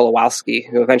 Leszek Kolowalski,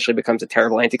 who eventually becomes a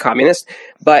terrible anti-communist,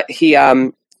 but he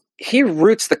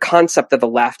roots the concept of the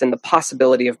left in the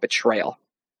possibility of betrayal.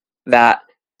 That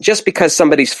just because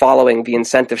somebody's following the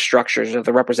incentive structures of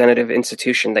the representative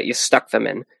institution that you stuck them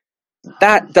in,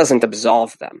 that doesn't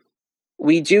absolve them.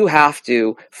 We do have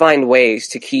to find ways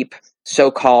to keep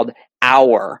so-called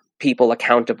our people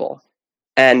accountable.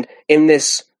 And in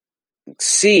this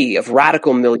sea of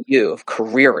radical milieu of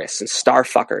careerists and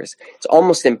starfuckers, it's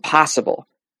almost impossible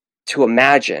to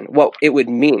imagine what it would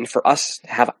mean for us to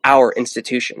have our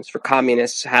institutions, for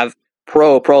communists to have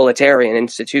pro-proletarian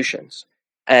institutions,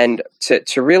 and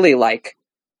to really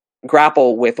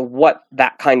grapple with what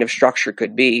that kind of structure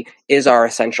could be is our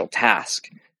essential task.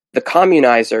 The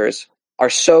communizers are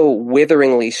so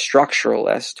witheringly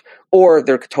structuralist, or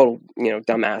they're total,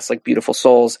 dumbass, like Beautiful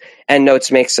Souls.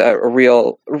 Endnotes makes some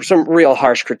real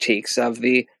harsh critiques of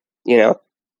the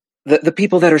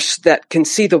people that can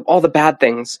see all the bad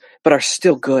things but are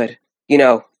still good.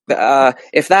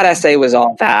 If that essay was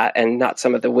all that and not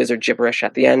some of the wizard gibberish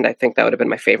at the end, I think that would have been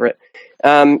my favorite.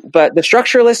 But the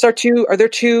structuralists are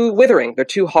too withering. They're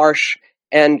too harsh.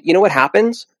 And you know what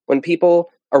happens when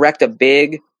people erect a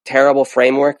big, terrible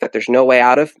framework that there's no way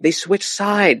out of? They switch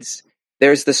sides.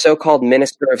 There's the so-called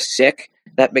Minister of Sick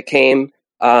that became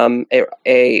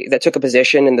that took a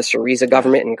position in the Syriza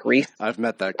government in Greece. I've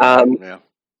met that guy. Yeah.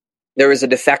 There was a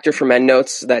defector from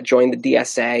Endnotes that joined the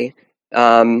DSA.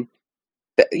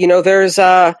 There's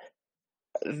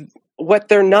what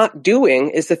they're not doing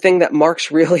is the thing that Marx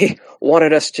really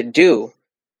wanted us to do,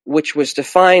 which was to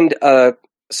find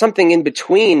something in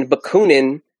between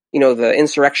Bakunin, the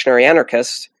insurrectionary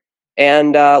anarchist,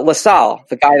 and Lassalle,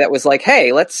 the guy that was like,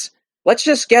 hey, let's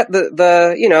just get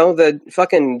the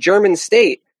fucking German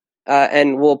state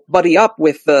and we'll buddy up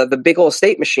with the big old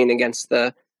state machine against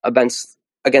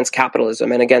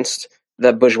capitalism and against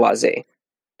the bourgeoisie.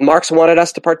 Marx wanted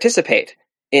us to participate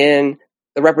in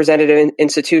the representative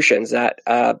institutions that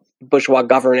bourgeois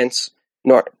governance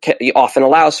often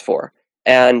allows for,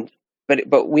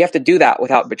 but we have to do that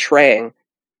without betraying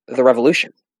the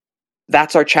revolution.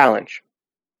 That's our challenge.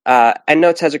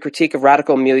 Endnotes has a critique of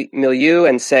radical milieu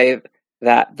and say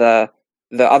that the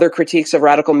other critiques of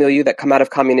radical milieu that come out of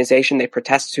communization, they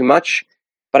protest too much.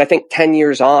 But I think 10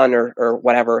 years on or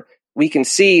whatever, we can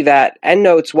see that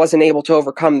Endnotes wasn't able to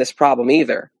overcome this problem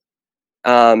either.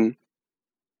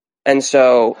 And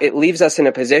so it leaves us in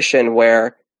a position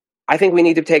where I think we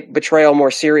need to take betrayal more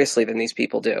seriously than these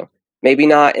people do. Maybe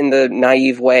not in the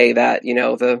naive way that,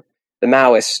 the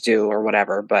Maoists do or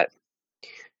whatever, but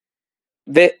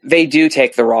they do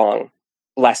take the wrong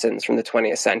lessons from the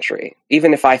 20th century,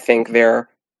 even if I think their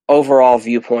overall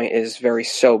viewpoint is very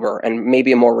sober and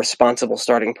maybe a more responsible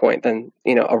starting point than,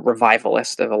 a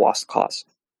revivalist of a lost cause.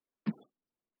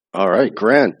 All right,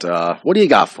 Grant, what do you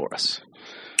got for us?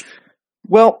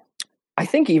 Well, I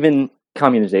think even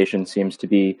communization seems to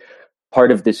be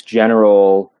part of this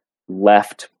general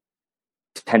left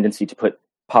tendency to put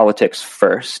politics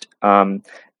first in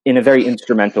a very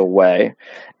instrumental way.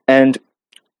 And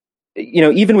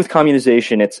even with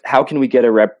communization, it's how can we get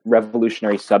a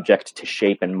revolutionary subject to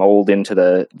shape and mold into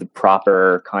the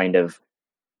proper kind of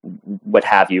what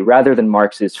have you, rather than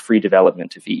Marx's free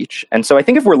development of each. And so I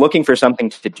think if we're looking for something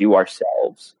to do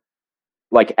ourselves,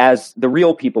 like as the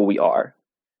real people we are,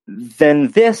 then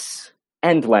this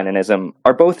and Leninism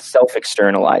are both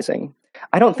self-externalizing.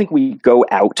 I don't think we go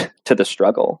out to the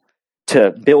struggle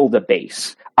to build a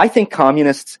base. I think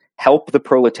communists help the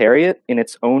proletariat in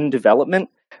its own development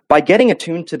by getting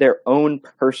attuned to their own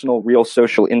personal, real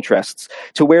social interests,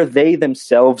 to where they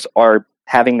themselves are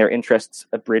having their interests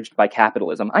abridged by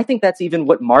capitalism. I think that's even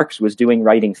what Marx was doing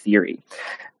writing theory.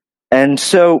 And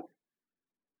so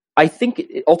I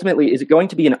think ultimately, is it going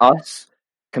to be an us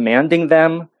commanding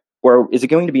them, or is it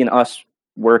going to be an us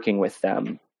working with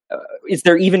them? Is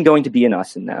there even going to be an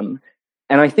us in them?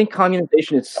 And I think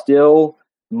communization is still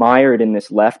mired in this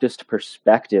leftist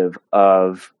perspective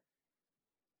of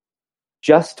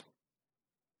just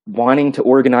wanting to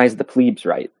organize the plebes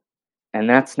right. And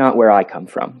that's not where I come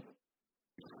from.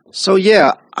 So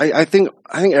yeah, I think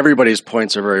everybody's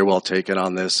points are very well taken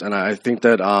on this, and I think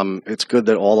that it's good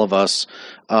that all of us,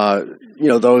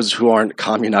 those who aren't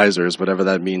communizers, whatever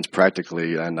that means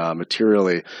practically and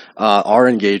materially, are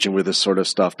engaging with this sort of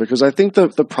stuff, because I think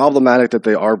the problematic that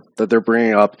they're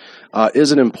bringing up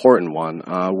is an important one,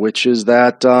 which is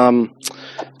that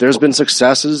there's been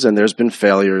successes and there's been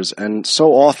failures, and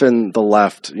so often the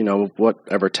left,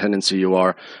 whatever tendency you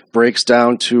are, breaks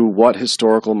down to what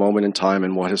historical moment in time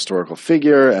and what historical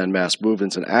figure and mass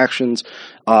movements and actions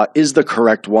is the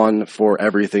correct one for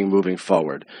everything moving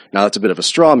forward. Now, that's a bit of a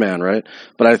straw man, right?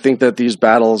 But I think that these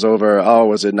battles over,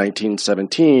 was it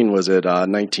 1917? Was it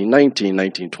 1919,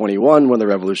 1921 when the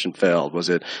revolution failed? Was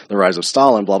it the rise of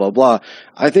Stalin, blah, blah, blah?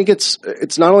 I think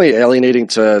it's not only alienating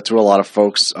to a lot of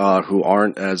folks who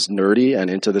aren't as nerdy and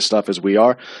into this stuff as we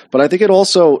are, but I think it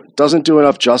also doesn't do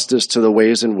enough justice to the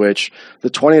ways in which the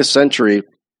 20th century,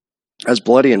 as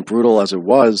bloody and brutal as it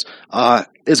was,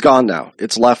 is gone now.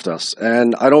 It's left us.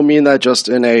 And I don't mean that just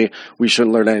in we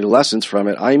shouldn't learn any lessons from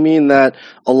it. I mean that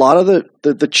a lot of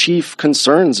the chief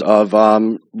concerns of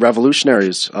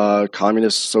revolutionaries,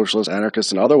 communists, socialists,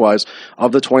 anarchists, and otherwise,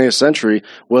 of the 20th century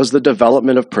was the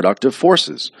development of productive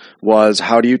forces. Was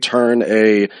how do you turn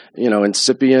an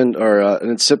insipid,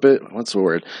 what's the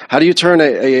word? How do you turn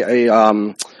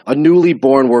a newly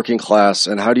born working class,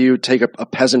 and how do you take a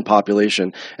peasant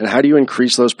population, and how do you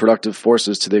increase those productive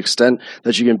forces to the extent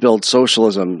that you can build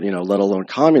socialism, let alone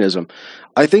communism?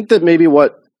 I think that maybe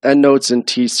what EndNotes and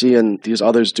TC and these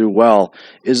others do well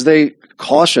is they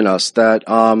caution us that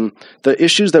the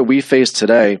issues that we face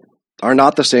today are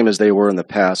not the same as they were in the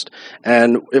past,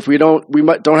 and if we don't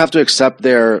have to accept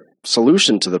their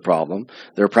solution to the problem,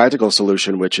 their practical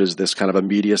solution, which is this kind of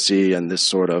immediacy and this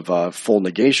sort of full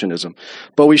negationism.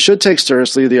 But we should take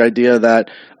seriously the idea that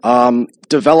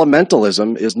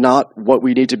developmentalism is not what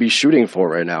we need to be shooting for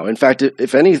right now. In fact,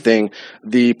 if anything,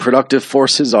 the productive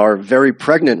forces are very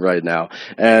pregnant right now.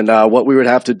 And what we would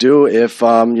have to do if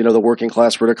the working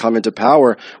class were to come into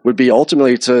power would be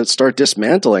ultimately to start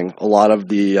dismantling a lot of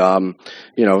the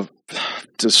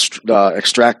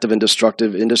extractive and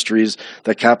destructive industries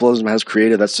that capitalism has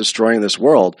created that's destroying this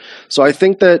world. So I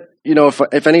think that,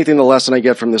 if anything, the lesson I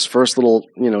get from this first little,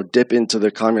 dip into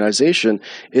the communization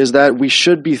is that we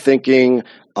should be thinking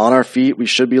on our feet, we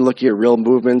should be looking at real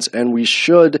movements, and we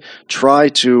should try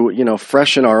to,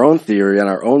 freshen our own theory and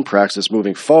our own praxis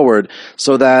moving forward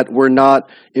so that we're not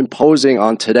imposing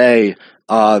on today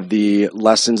the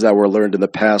lessons that were learned in the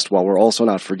past, while we're also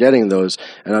not forgetting those,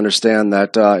 and understand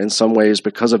that in some ways,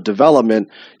 because of development,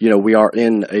 we are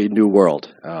in a new world,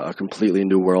 a completely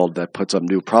new world that puts up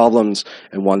new problems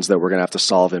and ones that we're going to have to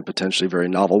solve in potentially very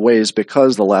novel ways.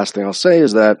 Because the last thing I'll say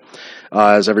is that,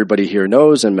 as everybody here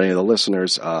knows, and many of the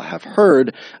listeners have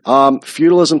heard,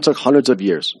 feudalism took hundreds of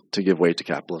years to give way to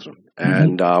capitalism.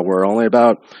 And we're only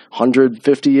about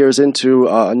 150 years into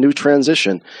a new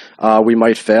transition. We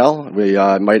might fail. We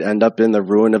might end up in the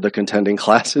ruin of the contending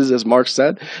classes, as Marx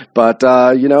said. But,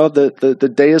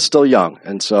 the day is still young.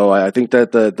 And so I think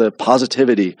that the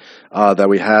positivity that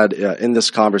we had in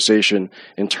this conversation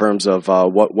in terms of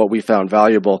what we found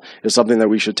valuable is something that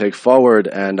we should take forward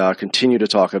and continue to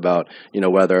talk about,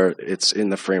 whether it's in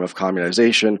the frame of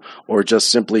communization or just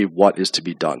simply what is to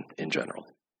be done in general.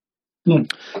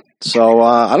 So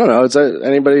I don't know. Does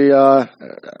anybody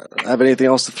have anything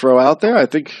else to throw out there? I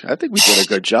think we did a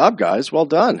good job, guys. Well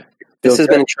done. This has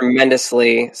been a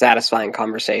tremendously satisfying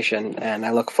conversation, and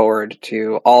I look forward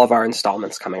to all of our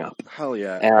installments coming up. Hell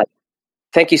yeah! And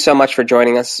Thank you so much for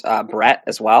joining us, Brett,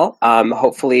 as well.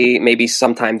 Hopefully, maybe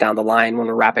sometime down the line when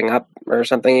we're wrapping up or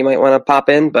something, you might want to pop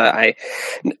in. But I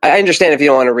understand if you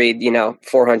don't want to read,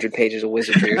 400 pages of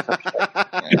wizardry.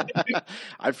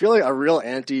 I feel like a real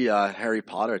anti-Harry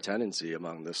Potter tendency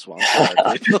among this swamp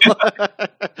side people.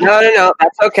 No.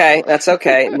 That's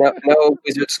okay. No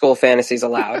wizard school fantasies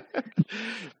allowed.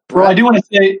 Bro, I do want to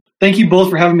say thank you both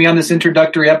for having me on this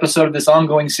introductory episode of this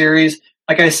ongoing series.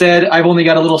 Like I said, I've only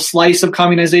got a little slice of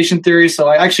communization theory, so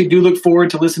I actually do look forward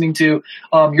to listening to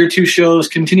your two shows,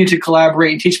 continue to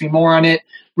collaborate and teach me more on it.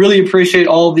 Really appreciate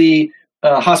all the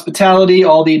hospitality,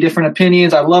 all the different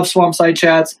opinions. I love Swampside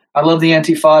Chats. I love the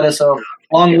Antifada, so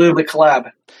long live the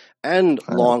collab. And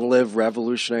long live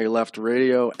Revolutionary Left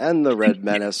Radio and the Red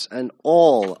Menace and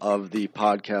all of the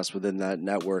podcasts within that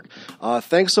network.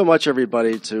 Thanks so much,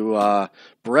 everybody, to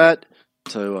Brett,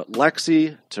 to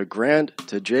Lexi, to Grant,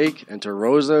 to Jake, and to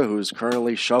Rosa, who's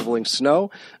currently shoveling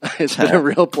snow. It's been a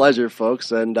real pleasure,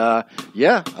 folks. And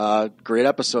great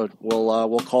episode.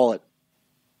 We'll call it.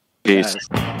 Peace. Yes.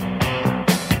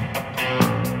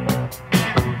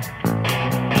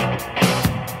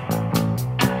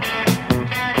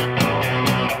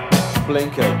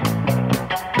 Blinker.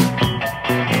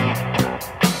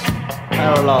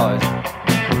 Paralyzed.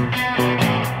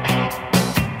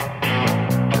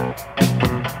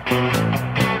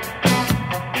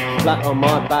 Flat on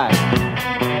my back.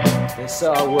 They say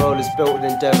our world is built with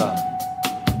endeavour,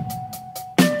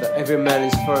 that every man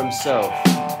is for himself.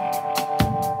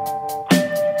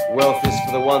 Wealth is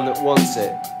for the one that wants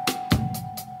it.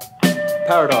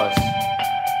 Paradise,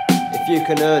 if you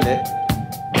can earn it.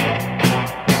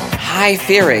 High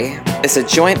Theory is a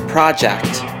joint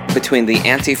project between the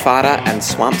Antifada and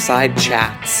Swampside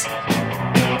Chats.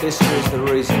 History is the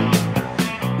reason.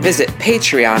 Visit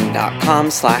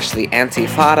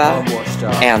patreon.com/theantifada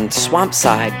and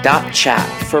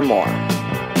swampside.chat for more.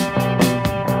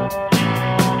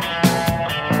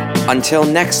 Until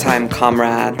next time,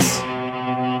 comrades,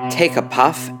 take a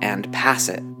puff and pass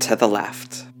it to the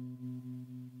left.